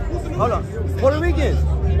now, hold on. Puerto Ricans.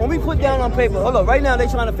 When we put down on paper, hold on. Right now, they're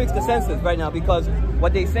trying to fix the census right now, because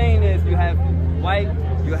what they're saying is you have white,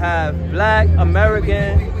 you have black,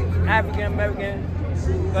 American, African American.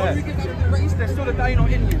 Puerto Ricans are the race that's still the Taino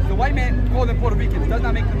Indians. The white man called them Puerto Ricans. Does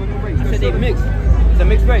not make them a new race. I said they mixed. It's a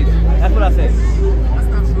mixed race. That's what I said.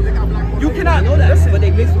 You cannot know that, but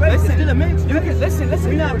they mixed race. It's still a mix. Listen.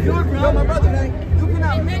 You're not pure, bro, my brother. You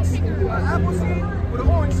cannot mix an apple seed with an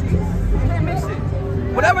orange seed. You can't mix it.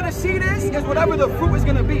 Whatever the seed is whatever the fruit is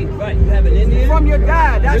gonna be. Right. You have an Indian from your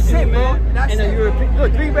dad. That's it, bro. That's and a European.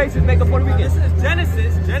 Look, 3 races make a Puerto Rican. This is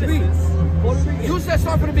Genesis. You said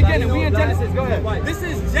start from the beginning. We in Genesis. Go ahead. This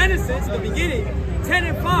is Genesis, the beginning, 10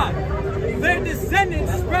 and 5. Their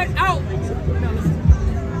descendants spread out.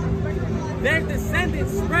 Their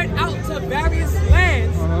descendants spread out to various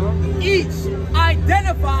lands, each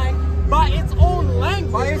identifying by its own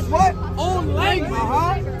language. By its what? Own language,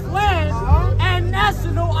 clan, and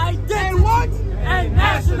national identity. And what? And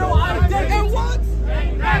national identity. And what?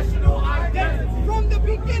 And national identity. From the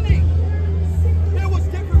beginning, there was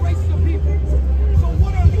different races of people. So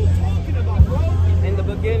what are you talking about, bro? In the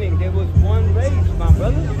beginning, there was one race, my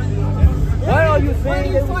brother. Why are you saying Where do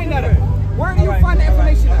you find that at? Where do you find the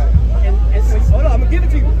information at? Hold on, I'm gonna give it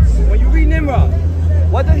to you. When you read Nimrod,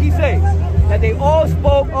 what does he say? That they all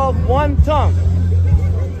spoke of one tongue,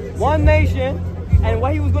 one nation, and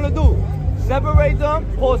what he was gonna do? Separate them,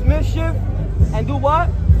 cause mischief, and do what?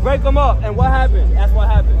 Break them up. And what happened? That's what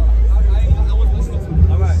happened.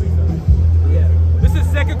 All right. Yeah. This is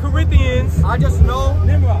 2 Corinthians. I just know.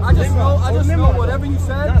 Nimrod. I just know whatever you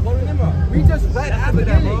said. Nah, go to Nimrod. We just read after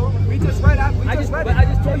that, bro. We just read after. I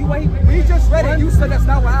just told you what he. We just read it. You said that's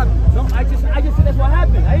not what happened. No, I just said that's what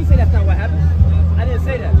happened. I didn't say that's not what happened. I I didn't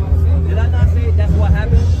say that. Did I not say that's what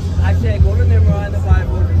happened? I said go to Nimrod in the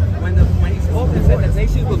Bible. When he spoke and said that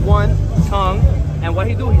nations was one tongue, and what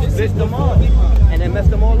he do? He split them all and then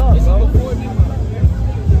messed them all up, bro.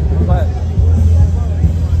 But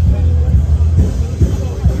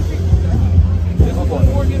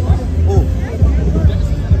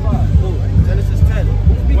Genesis 10.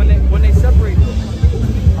 When they separated,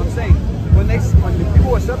 I'm saying when the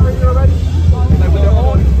people were separated already, like with their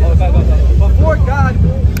own. Before God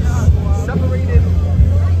separated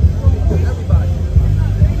everybody,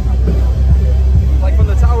 like from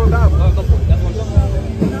the Tower of Babel. That's what I'm talking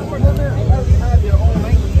about. They already had their own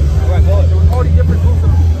language. Right, there was all these different groups of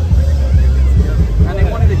people, and they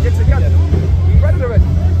wanted to get together. We read it already.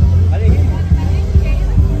 I didn't hear you.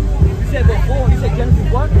 You said before. You said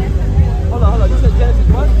Genesis what? Hold on. You said Genesis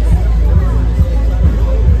what?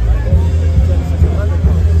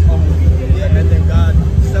 Yeah, and then God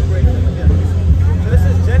separated them again. So this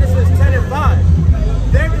is Genesis 10 and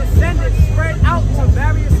 5. Their descendants spread out to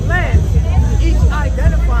various lands, each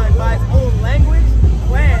identified by its own language,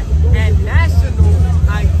 clan, and national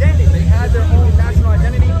identity. They had their own national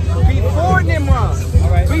identity before Nimrod.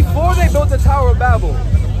 Right. Before they built the Tower of Babel.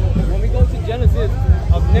 When we go to Genesis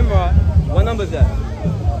of Nimrod, what number is that?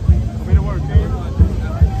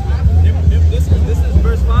 This is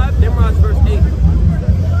verse 5, Nimrod's verse 8.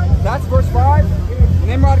 That's verse 5.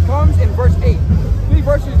 Nimrod comes in verse 8. 3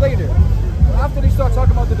 verses later, after they start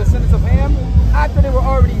talking about the descendants of Ham, after they were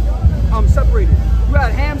already separated. You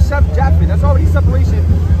had Ham, Shem, Japheth. That's already separation.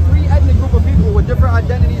 3 ethnic group of people with different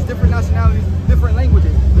identities, different nationalities, different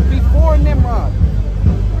languages. Before Nimrod.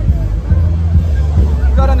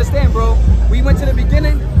 You gotta understand, bro. We went to the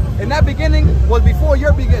beginning, and that beginning was before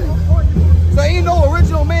your beginning. So ain't no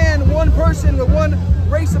original man, one person with one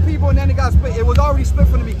race of people, and then it got split. It was already split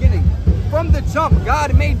from the beginning. From the jump,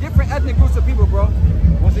 God made different ethnic groups of people, bro.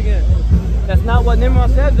 Once again, that's not what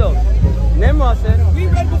Nimrod said, though. Nimrod said, We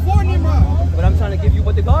read before Nimrod. but I'm trying to give you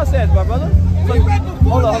what the God says, my brother. So, We read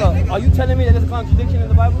before hold on. Are you telling me that there's a contradiction in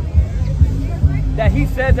the Bible? That he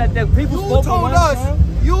said that the people spoke from one time?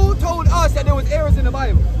 You told us that there was errors in the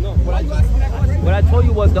Bible. No, what I told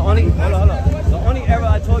you was the only, hold on. The only error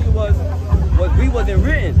I told you was we wasn't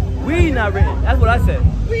written. We not written. That's what I said.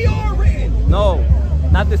 We are written. No,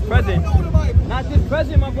 not this present. Know the Bible. Not this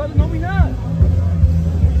present, my brother. No, we not.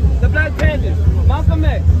 The Black Panthers, Malcolm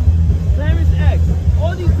X, Clarence X,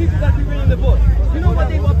 all these people got to be written in the book. You know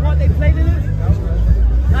what part they played in this?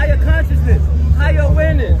 Higher consciousness, higher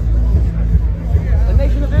awareness. The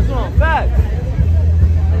Nation of Islam, facts.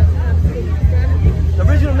 The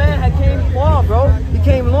original man had came far, bro. He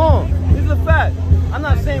came long. This is a fact. I'm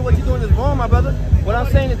not saying what you're doing is wrong, my brother. What I'm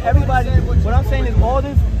saying is everybody. What I'm saying is all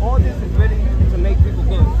this is ready to make people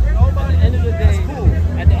good. At the end of the day,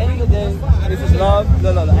 at the end of the day, this is love. No.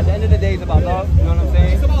 At the end of the day, it's about love. You know what I'm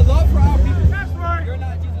saying? It's about love for our people. That's right. You're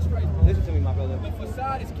not Jesus Christ. Listen to me, my brother. The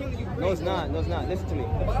facade is killing you. No, it's not. No, it's not. Listen to me.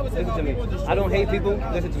 Bible says Listen to me. people destroy I don't hate the people.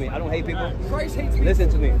 Bible. Listen to me. I don't hate people. Christ hates people. Listen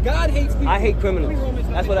to me. God hates people. I hate criminals.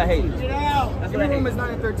 That's what I hate. Get out. That's what I hate. Romans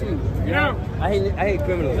 9 and 13. Yeah. I hate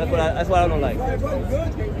criminals. That's what I don't like.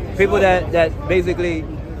 People that basically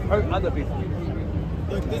hurt other people.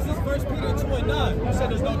 Look, this is 1 Peter 2 and 9. Who said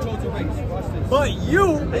there's no chosen race? Watch this. But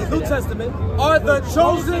you, in the New Testament, are the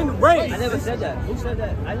chosen race. I never said that. Who said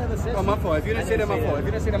that? I never said that. Oh, my fault. If you didn't say that, my fault. If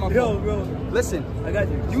you didn't say that, my fault. Bro. Listen, I got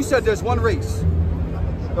you. you said there's one race.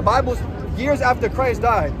 The Bible, years after Christ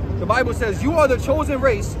died, the Bible says you are the chosen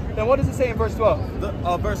race. Then what does it say in verse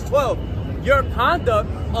 12? Verse 12. Your conduct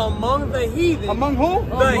among the heathen. Among who?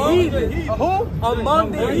 The heathen. Who?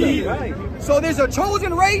 Among the heathen. Right. So there's a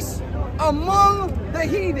chosen race among the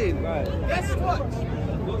heathen. Right. Guess what?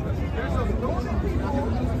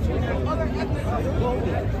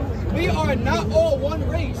 We are not all one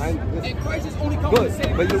race, and Christ is only coming Good. to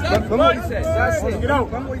save But you, us. from what he said, that's it. Get out.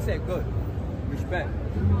 From what he said, good. Respect.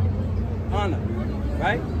 Honor.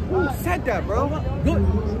 Right? Who said that, bro? Good.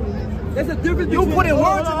 There's a difference. You between- put in Hold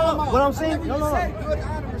on, words in hold my on. mouth. What I'm saying, no. Said good,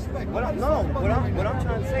 honor, respect. What I'm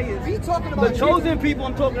trying to say is, We talking about the chosen people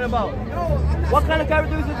I'm talking about. What kind of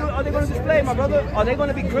characteristics are they going to display, my brother? Are they going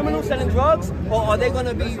to be criminals selling drugs, or are they going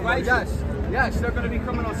to be righteous? Yes, they're going to be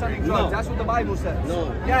criminals selling drugs. No. That's what the Bible says.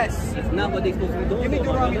 No. Yes. That's not what they're supposed to be doing. Give me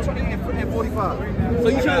though, my Deuteronomy brother. 28 and 45. So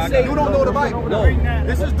you trying to say You don't know the Bible. No.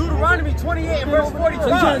 This is Deuteronomy 28 and verse 45. So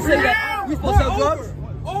you trying to say that we supposed to sell drugs?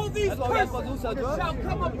 All these That's what we're supposed to do, sell curses drugs? shall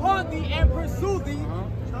come upon thee and pursue thee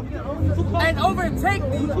and overtake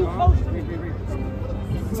thee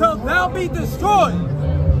till thou be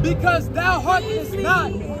destroyed, because thou hearkenest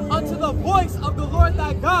not unto the voice of the Lord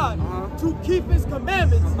thy God to keep his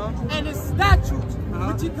commandments and his statutes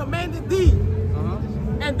which he commanded thee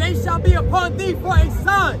And they shall be upon thee for a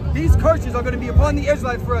sign. These curses are going to be upon the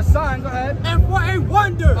Israelites for a sign. Go ahead. And for a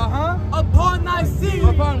wonder. Upon thy seed.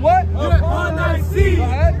 Upon what? Upon thy seed. Go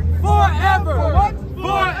ahead. Forever. For what?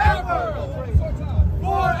 Forever.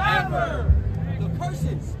 Forever. The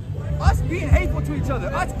curses. Us being hateful to each other.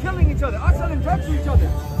 Us killing each other. Us selling drugs to each other.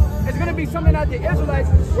 It's going to be something that the Israelites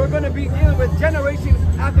we're going to be dealing with generation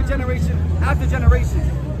after generation after generation.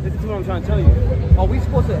 This is what I'm trying to tell you. Are we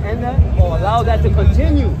supposed to end that or allow that to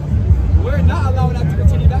continue? We're not allowing that to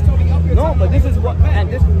continue. That's what we up here. No, but this is what, and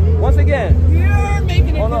this, once again. You're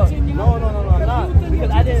making it continue. No, I'm not. Because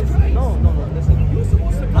I didn't, no,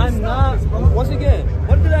 listen. I'm not, once again,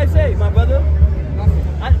 what did I say, my brother?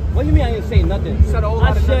 What do you mean I didn't say nothing?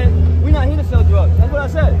 I said, we're not here to sell drugs. That's what I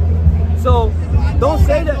said. So, don't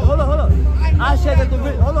say that, hold up. I said that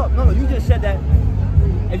hold up, no, you just said that.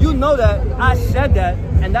 If you know that I said that,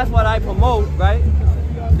 and that's what I promote, right?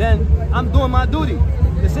 Then I'm doing my duty.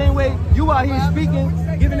 The same way you out here speaking,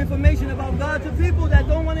 giving information about God to people that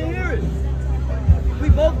don't want to hear it. We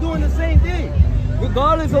both doing the same thing,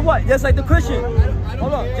 regardless of what. Just like the Christian.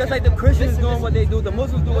 Hold on. Just like the Christians doing what they do, the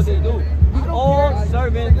Muslims do what they do. We all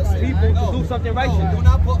serving people to do something righteous. Do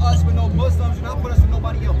not put us with no Muslims. Do not put us with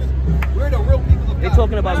nobody else. We're the real people of God. They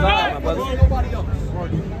talking about God, my brother. Nobody else.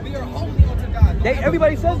 We are holy unto God.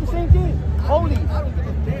 Everybody says the same thing. Holy. I don't give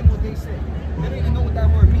a damn what they say. They don't even know what that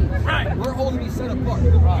word means. Right. We're holy, we set apart. We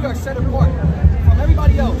are set apart from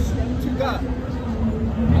everybody else to God.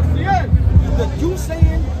 That's the end. The you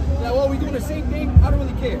saying that, well, we're doing the same thing, I don't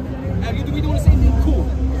really care. And you be doing the same thing, cool.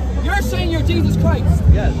 You're saying you're Jesus Christ.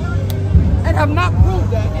 Yes. And have not proved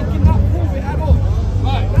that and cannot prove it at all.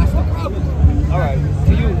 Right. That's the problem. All right.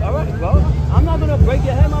 To you. All right. Well, I'm not going to break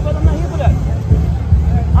your head, my brother. I'm not here for that.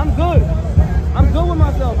 I'm good. I'm good with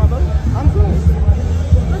myself, my brother. I'm good.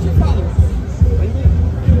 Where's your followers? What do you mean?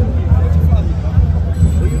 Where's your followers?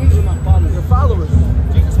 What do you mean with my followers? Your followers.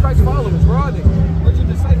 Jesus Christ followers. Where are they? Where's your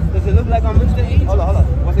disciples? Does it look like I'm looking? Hold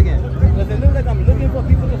on. Once again. Does it look like I'm looking for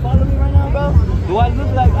people to follow me right now, bro? Do I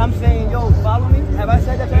look like I'm saying, yo, follow me? Have I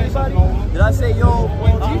said that to anybody? Did I say, yo,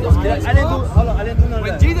 I didn't do none of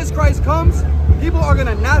that. When Jesus Christ comes, people are going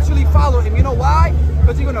to naturally follow him. You know why?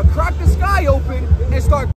 Because he's going to crack the sky open and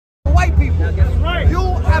start white people.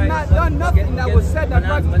 You have not done nothing that was said that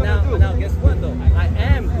Christ was going to do. But now, guess what, though? I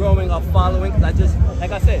am growing a following. I just,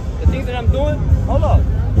 like I said, the things that I'm doing, hold up.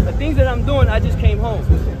 The things that I'm doing, I just came home.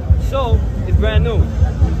 So, it's brand new.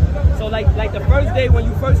 So like the first day when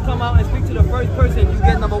you first come out and speak to the first person, you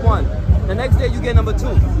get number 1. The next day you get number 2.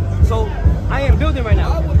 So I am building right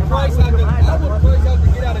now. I would price out to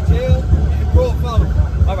get out of jail and grow a following.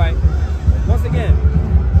 All right. Once again,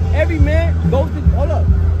 every man goes to, hold up.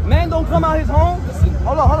 Man don't come out his home.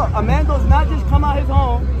 Hold up. A man does not just come out his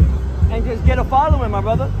home and just get a following, my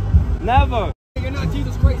brother. Never. You're not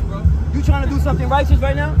Jesus Christ, bro. You trying to do something righteous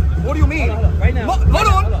right now? What do you mean? Hold on. Right now.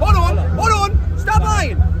 Hold on. Stop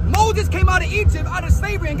lying. Moses came out of Egypt, out of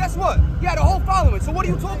slavery, and guess what? He had a whole following. So what are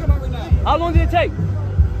you talking about right now? How long did it take?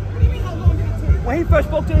 What do you mean, how long did it take? When he first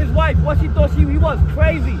spoke to his wife, what she thought he was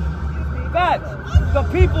crazy. Facts. The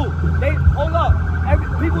people, hold up.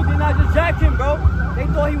 People did not just jack him, bro. They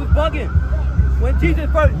thought he was bugging. When Jesus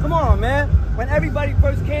first, come on, man. When everybody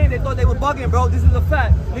first came, they thought they were bugging, bro. This is a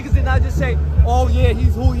fact. Niggas did not just say, oh yeah,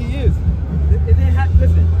 he's who he is. It didn't have,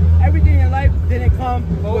 listen, everything in life didn't come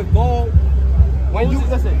with gold. When you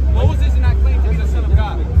listen, Moses did not claim to be the son of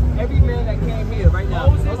God. Every man that came here right now,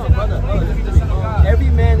 Moses did not claim to be the son of God. Every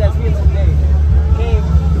man that's here today came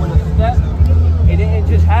with a step. It didn't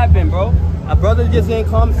just happen, bro. A brother just didn't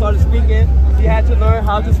come, started speaking. He had to learn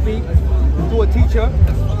how to speak through a teacher.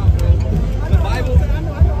 The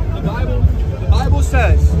Bible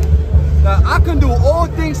says that I can do all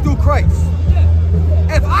things through Christ.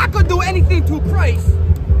 If I could do anything through Christ,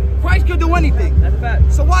 Christ could do anything. That's a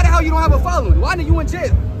fact. So why the hell you don't have a following? Why are you in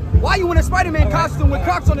jail? Why are you in a Spider-Man costume with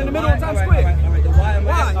Crocs on in the middle of Times Square?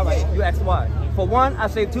 All right, you asked why. For one, I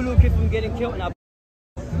saved 2 little kids from getting killed, and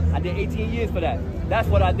I did 18 years for that. That's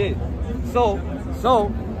what I did. So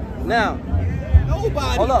now.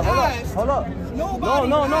 Nobody hold up. No.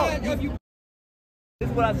 This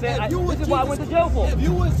is what I said. This is what I went to jail for.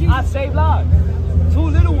 I saved lives. 2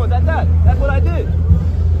 little ones at that. That's what I did.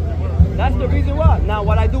 That's the reason why. Now,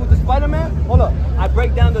 what I do with the Spider-Man, hold up. I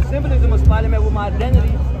break down the symbolism of Spider-Man with my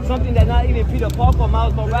identity, something that not even Peter Parker,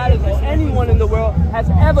 Miles Morales, or anyone in the world has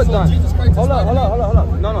ever done. Hold up.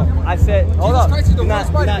 No. I said, hold up. You're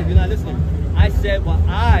not listening. I said, well,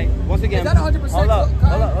 once again, is that 100%? hold up.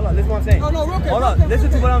 Listen to what I'm saying. No, real quick. Hold up. Listen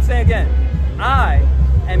to what I'm saying again. I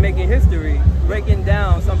am making history, breaking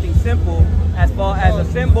down something simple as far as a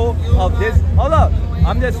symbol of this. Hold up.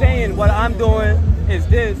 I'm just saying what I'm doing is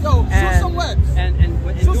this. Yo, and, shoot some webs. And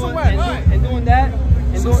Shoot some webs. doing that,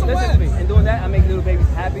 Shoot some listen to me, and doing that, I make little babies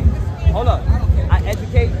happy. Hold up. I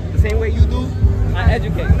educate the same way you do. I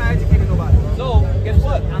educate. I'm not educating nobody. So, guess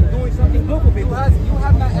what? I'm doing something good for people. You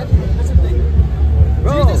have not educated. Listen to me.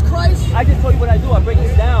 Bro, Jesus Christ. I just told you what I do. I break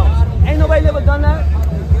it down. Ain't nobody never done that.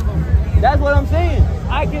 That's what I'm saying.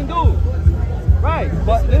 I can do. Right.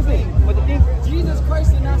 But listen, but the thing, Jesus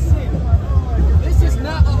Christ did not sin. This is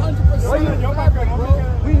not 100%. Bro.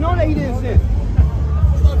 We know that he didn't sin.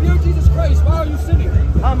 So if you're Jesus Christ, why are you sinning?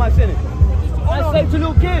 How am I sinning? I saved 2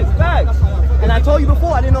 little kids. Facts. And I told you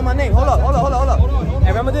before, I didn't know my name. Hold up. And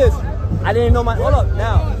remember this. I didn't know my, hold up.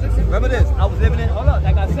 Now, remember this. I was living in, hold up.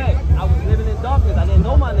 Like I said, I was living in darkness. I didn't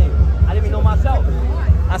know my name. I didn't even know myself.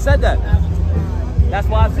 I said that. That's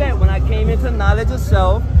why I said when I came into knowledge of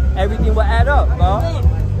self, everything will add up, bro.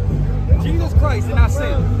 Jesus Christ did not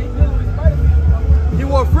sin. He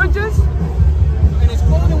wore fringes, and his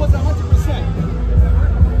clothing was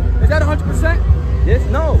 100%. Is that 100%? Yes?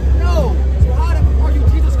 No. No. So how are you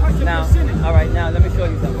Jesus Christ if Now, you're sinning? all right, now let me show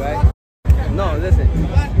you something, right? No, listen.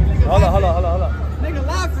 Hold on. Nigga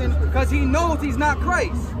laughing because he knows he's not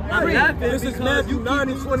Christ. I'm laughing. This is Matthew 9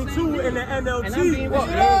 and 22 in the NLT.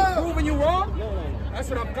 Proving you wrong? That's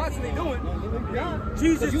what I'm constantly doing.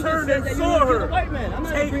 Jesus turned and saw her.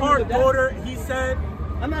 Take heart, daughter, he said.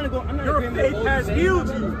 I'm not your faith has healed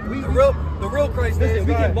you. The real Christ Listen,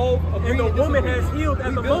 we can both agree. And the woman has healed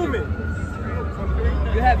at the moment.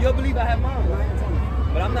 You have your belief, I have mine.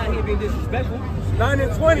 But I'm not here being disrespectful. 9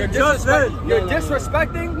 and 20, just then. You're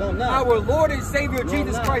disrespecting our Lord and Savior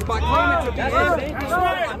Jesus Christ by claiming to be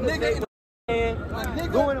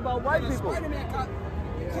Nigga, going about white people.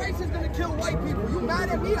 Christ is gonna kill white people. You mad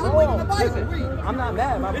at me? I'm reading the Bible. Listen, I'm not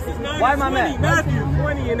mad. This is 9 Why and am I 20, mad? Matthew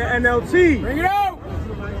 20 in the NLT. Bring it out.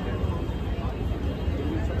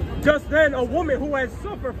 Just then, a woman who had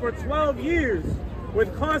suffered for 12 years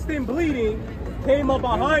with constant bleeding came up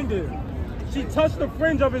behind him. She touched the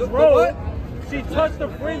fringe of his robe. She touched the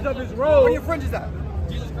fringe of his robe. Where your fringes at?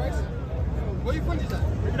 Jesus Christ? Where your fringes at?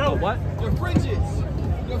 No. What? Your fringes.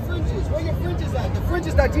 Your fringes. Where your fringes at? The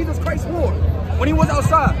fringes that Jesus Christ wore when he was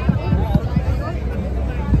outside.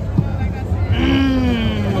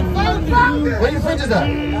 Where your fringes at?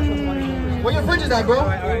 Where your fringes at, bro?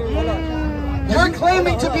 You're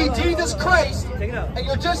claiming to be Jesus Christ, and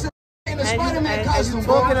you're just in a Spider-Man costume,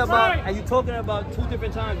 and you're talking about 2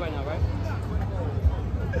 different times right now, right?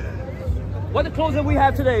 What the clothes that we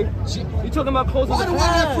have today? You talking about clothes? Why do I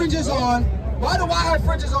have fringes on? Why do I have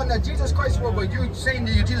fringes on that Jesus Christ wore, but you saying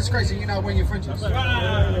that you're Jesus Christ and you're not wearing your fringes?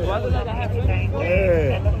 Why look like I have fringes?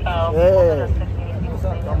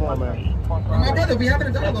 Come on, man. My brother, we having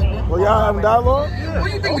a dialogue, bro. Well, y'all having dialogue? Yeah. What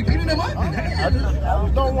do you think? We beating them up? I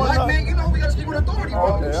just don't want Black man, you know, we gotta speak with authority,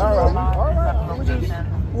 bro. Okay, all right. We just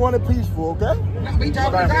want it peaceful, okay? We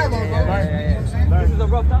talking dialogue, bro. This is a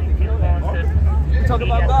rough topic, you know that. We talk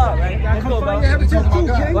about God, right? Let's go, bro. Go ahead,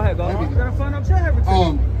 Go ahead. You gotta find out your heritage.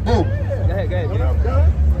 boom. Go ahead.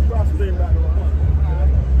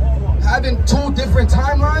 Having 2 different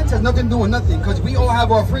timelines has nothing to do with nothing, because we all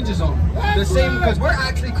have our fringes on. The same, because we're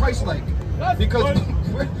actually Christ-like. Because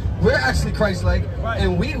we're actually Christ-like,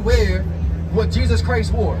 and we wear what Jesus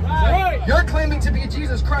Christ wore. You're claiming to be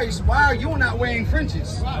Jesus Christ. Why are you not wearing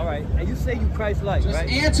fringes? All right, and you say you Christ-like, right?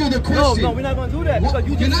 Just answer the question. No, we're not gonna do that because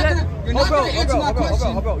you just said. You're not gonna answer my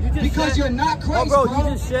question because you're not Christ, bro. You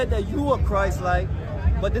just said that you are Christ-like.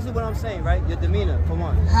 But this is what I'm saying, right? Your demeanor. Come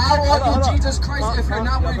on. How are you Jesus Christ if you're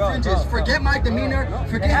not wearing fringes? Forget my demeanor.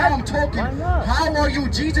 Forget how I'm talking. How are you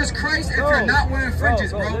Jesus Christ if you're not wearing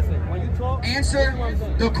fringes, bro? Listen, when you talk, answer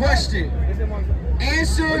the question.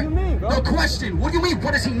 Answer the question. What do you mean?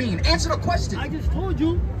 What does he mean? Answer the question. I just told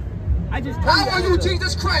you. How are you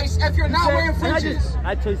Jesus Christ if you're not wearing fringes?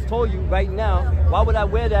 I just told you right now. Why would I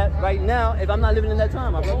wear that right now if I'm not living in that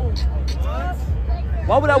time, my bro?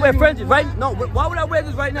 Why would I wear fringes right? No, why would I wear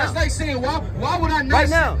this right now? That's like saying why would I not right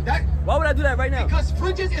now? That, why would I do that right now? Because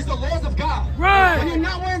fringes is the laws of God. Right. When you're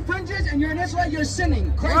not wearing fringes and you're in Israel, you're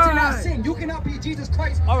sinning. Christ did not sin. You cannot be Jesus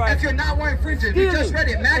Christ if you're not wearing fringes. We just read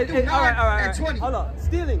it. Matthew 9 and 20. Hold on.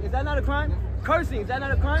 Stealing, is that not a crime? Cursing, is that not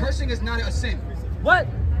a crime? Cursing is not a sin. What?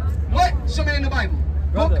 What? Show me in the Bible.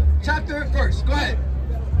 Brother. Book, chapter, verse. Go ahead.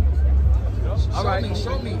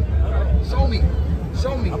 Show me.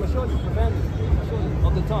 I'm gonna show you.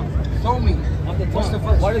 Of the tongue. Show me. Of the tongue. What's the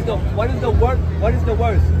verse? What is the worst?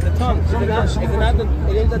 The tongue. Is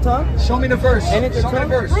it the tongue? Show me the verse. Ain't it the Show me the tongue?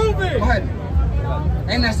 verse. Prove it. Go ahead.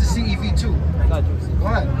 And that's the CEV too. Go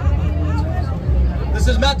ahead. This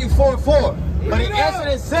is Matthew 4:4. But he answered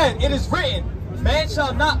and said, it is written, man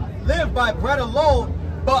shall not live by bread alone,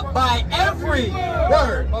 but by every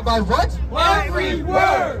word. But by what? Every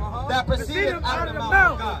word that proceeded out of the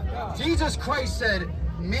mouth of God. Jesus Christ said,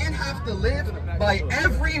 men have to live by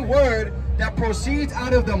every word that proceeds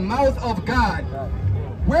out of the mouth of God.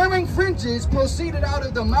 Wearing fringes proceeded out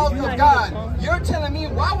of the mouth of God. You're telling me,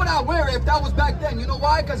 why would I wear it if that was back then? You know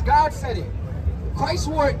why? Because God said it. Christ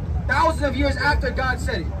wore it thousands of years after God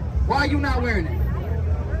said it. Why are you not wearing it?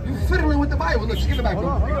 You fiddling with the Bible. Look, just give it back,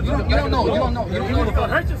 bro. You don't know. You don't know. You don't know the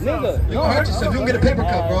Bible. You're gonna hurt yourself. You can get a paper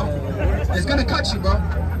cut, bro. It's gonna cut you, bro.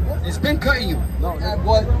 It's been cutting you. At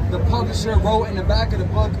what the publisher wrote in the back of the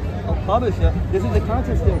book. A publisher? This is the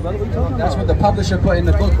context there, brother. What are you talking about? That's what the publisher put in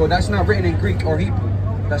the book, bro. That's not written in Greek or Hebrew.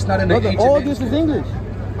 That's not in the ancient all this is English.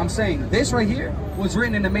 I'm saying this right here was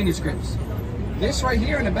written in the manuscripts. This right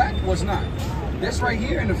here in the back was not. This right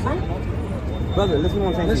here in the front. Brother, listen to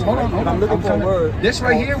what I'm saying. Hold on. I'm looking for a word. This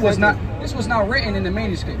right here was not. This was not written in the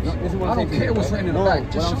manuscripts. No, I don't care what's written in the back.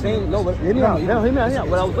 Just what I'm saying. No, but hear me out. Hear me out.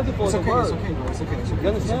 What I was looking for is a word. It's okay, bro. It's okay. You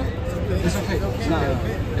understand? It's okay.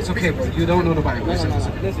 Nah, it's okay, bro. You don't know the Bible. Listen.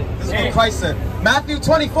 This is what Christ said. Matthew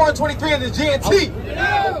 24:23 in the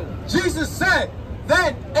GNT. Jesus said,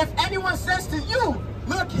 then if anyone says to you,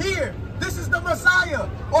 look here, this is the Messiah,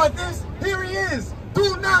 or this, here he is,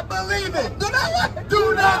 do not believe it. Do not what?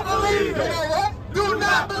 Do not believe it. Do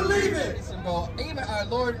not believe it. Listen, bro. Even our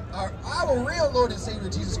Lord, our real Lord and Savior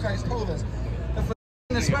Jesus Christ told us. If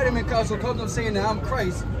the Spider-Man council comes up saying that I'm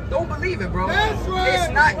Christ, don't believe it, bro. That's right. It's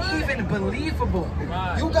not even believable.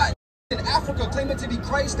 Right. You got in Africa claiming to be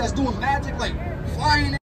Christ that's doing magic, like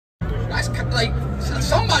flying. That's like,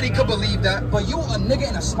 somebody could believe that, but you a nigga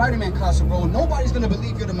in a Spider-Man costume, bro. Nobody's gonna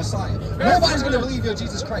believe you're the Messiah. Nobody's gonna believe you're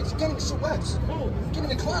Jesus Christ. Get in the Webs. Get in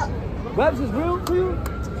the clock. Webs is real to you?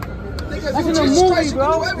 Nigga, this is a movie,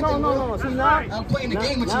 bro. No. See, now I'm playing the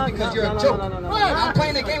game with you because you're a joke. I'm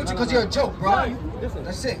playing the game with you because you're a joke, bro.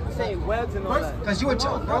 That's it. I'm saying webs and all that. Because you're a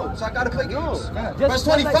joke, bro. So I gotta play games. Verse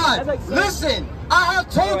 25. Listen, I have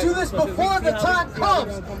told you this before the time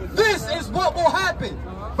comes. This is what will happen.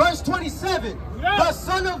 Verse 27, the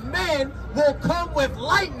Son of Man will come with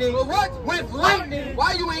lightning. What? With lightning.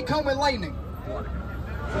 Why you ain't come with lightning?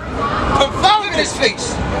 Confounded his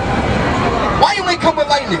face. Why you ain't come with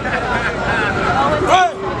lightning?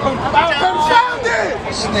 Confounded.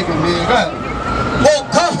 This nigga, man. Go ahead.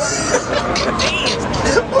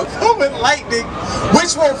 Will come with lightning,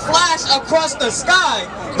 which will flash across the sky,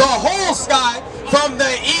 the whole sky, from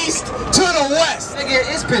the east to the west.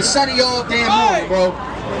 Nigga, it's been sunny all damn morning, bro.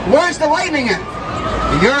 Where's the lightning at?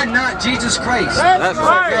 You're not Jesus Christ. That's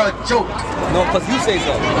right. You're a joke. No, because you say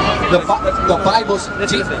so. The Bible's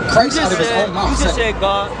Christ out of his own mouth. You just said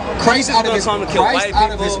God. Christ out of his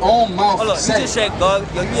own mouth. Hold on, you just said God.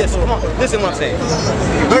 Yes, come on. Listen what I'm saying.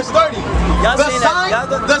 Verse 30.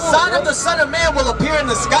 The sign of the Son of Man will appear in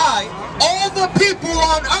the sky. All the people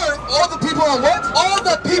on earth. All the people on what? All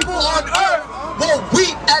the people on earth will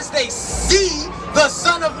weep as they see the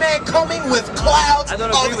Son of Man coming with clouds of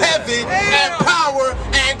heaven and power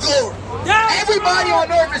and glory. Everybody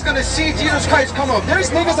on earth is gonna see Jesus Christ come up. There's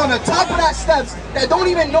niggas on the top of that steps that don't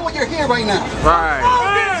even know you're here right now.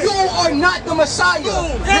 Right. You are not the Messiah.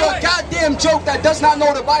 You're a goddamn joke that does not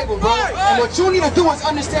know the Bible, bro. And what you need to do is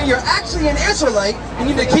understand you're actually an Israelite. You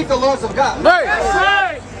need to keep the laws of God. Right. That's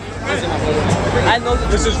right. I know the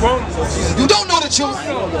this is wrong. You don't know the truth.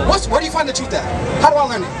 Where do you find the truth at? How do I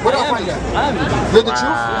learn it? Where do I find that? You're the truth?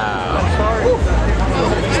 I'm sorry.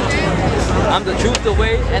 I'm the truth, the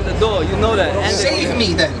way, and the door. You know that. And save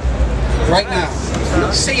me then. Right now.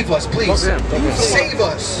 Save us, please. Save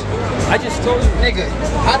us. I just told you. Nigga,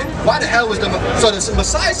 why the hell was the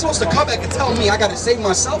Messiah supposed to come back and tell me I gotta save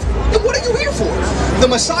myself? Then what are you here for? The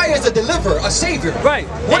Messiah is a deliverer, a savior. Right.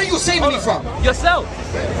 What are you saving me from? Yourself.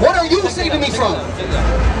 What are you saving me from?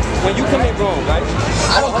 When you commit wrong, right?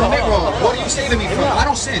 I don't commit wrong. What are you saving me from? I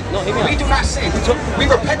don't sin. We do not sin. We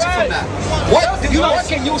repent from that. What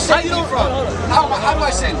can you save me from? How do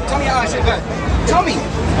I sin? Tell me how I sin. Go ahead. Tell me.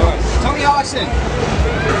 Tell me how I sin.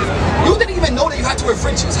 You didn't even know that you had to wear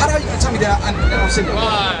fringes. How the hell you gonna tell me that I don't sin?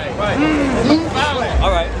 Right. All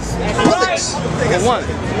right. Bullets. For one,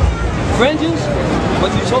 fringes, what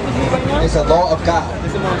you talking to me right now? It's a law of God.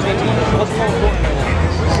 This is what I'm saying to you. What's more important right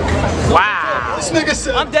now? Wow. This nigga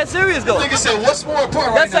said, I'm dead serious though. This nigga said, what's more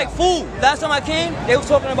important That's like food. Last time I came, they was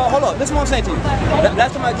talking about, hold up, listen what I'm saying to you.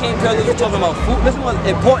 Last time I came, they was talking about food. Listen what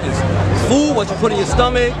importance. Food, what you put in your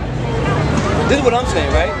stomach. This is what I'm saying,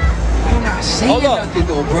 right? You're not saying nothing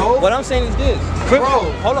though, bro. What I'm saying is this.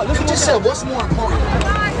 Bro, hold up, listen. You just said, what's more important?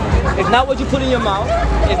 It's not what you put in your mouth.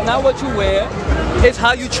 It's not what you wear. It's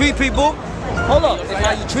how you treat people. Hold up. It's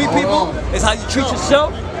how you treat people. It's how you treat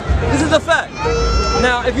yourself. This is a fact.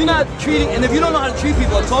 Now, if you're not treating, and if you don't know how to treat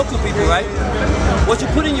people or talk to people, right? What you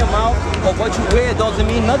put in your mouth or what you wear doesn't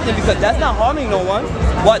mean nothing because that's not harming no one.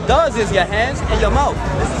 What does is your hands and your mouth.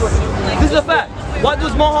 This is a fact. What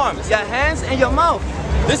does more harm? Your hands and your mouth.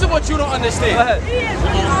 This is what you don't understand. Go ahead.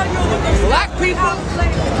 Black people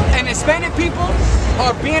and Hispanic people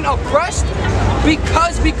are being oppressed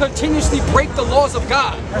because we continuously break the laws of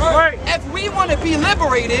God. That's right. If we want to be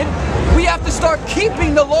liberated, we have to start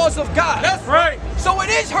keeping the laws of God. That's right. So it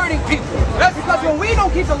is hurting people. That's because when we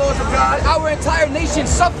don't keep the laws of God, our entire nation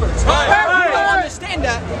suffers. Right. You don't understand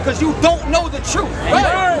that because you don't know the truth.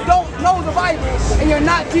 Right. You don't know the Bible and you're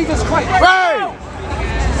not Jesus Christ. Right.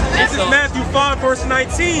 This is Matthew 5 verse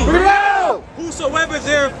 19. Whosoever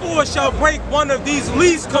therefore shall break one of these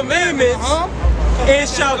least commandments and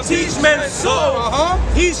shall teach men so,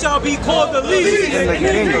 he shall be called the least in the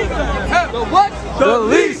kingdom. The what? The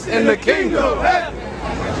least in the kingdom.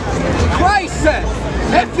 Christ said,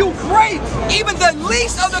 if you break even the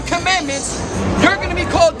least of the commandments, you're going to be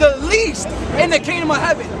called the least in the kingdom of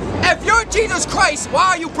heaven. If you're Jesus Christ, why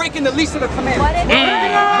are you breaking the least of the commandments?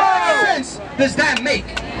 What sense does that make?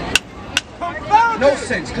 No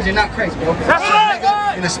sense, because you're not crazy, bro.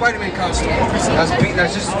 In a Spider-Man costume.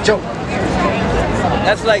 That's just a joke.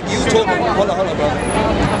 That's like you talking. Hold on, bro.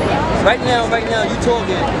 Right now, you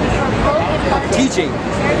talking, teaching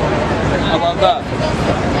about God,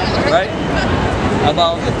 right?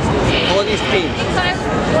 About all these things,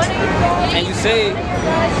 and you say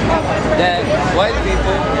that white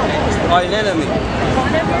people are an enemy,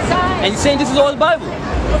 and you're saying this is all the Bible.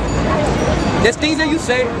 There's things that you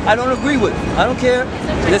say I don't agree with. I don't care.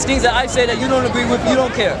 There's things that I say that you don't agree with. You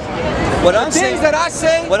don't care. What I'm saying is I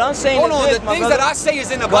say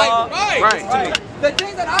is in the Bible. Right. The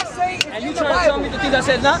things that I say is and you in the trying to tell me Bible. the things I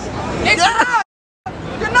said not? It's not.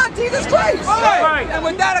 You're not Jesus Christ. Right. And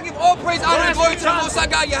with that, I give all praise, honor, and glory to the Most High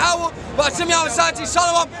God, Yahweh. Yashamiyah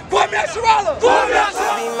Yasharahla. Be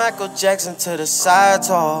Michael Jackson to the side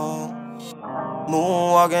talk,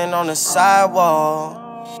 moonwalking on the sidewalk.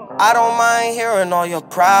 I don't mind hearing all your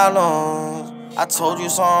problems. I told you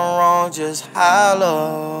something wrong, just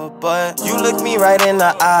holler. But you look me right in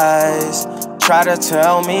the eyes, try to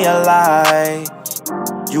tell me a lie.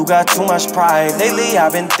 You got too much pride. Lately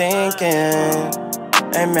I've been thinking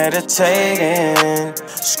and meditating.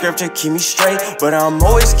 Scripture keep me straight, but I'm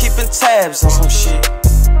always keeping tabs on some shit.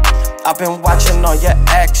 I've been watching all your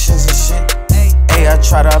actions and shit. Hey, I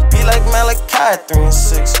try to be like Malachi 3 and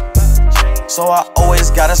 6. So I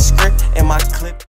always got a script in my clip.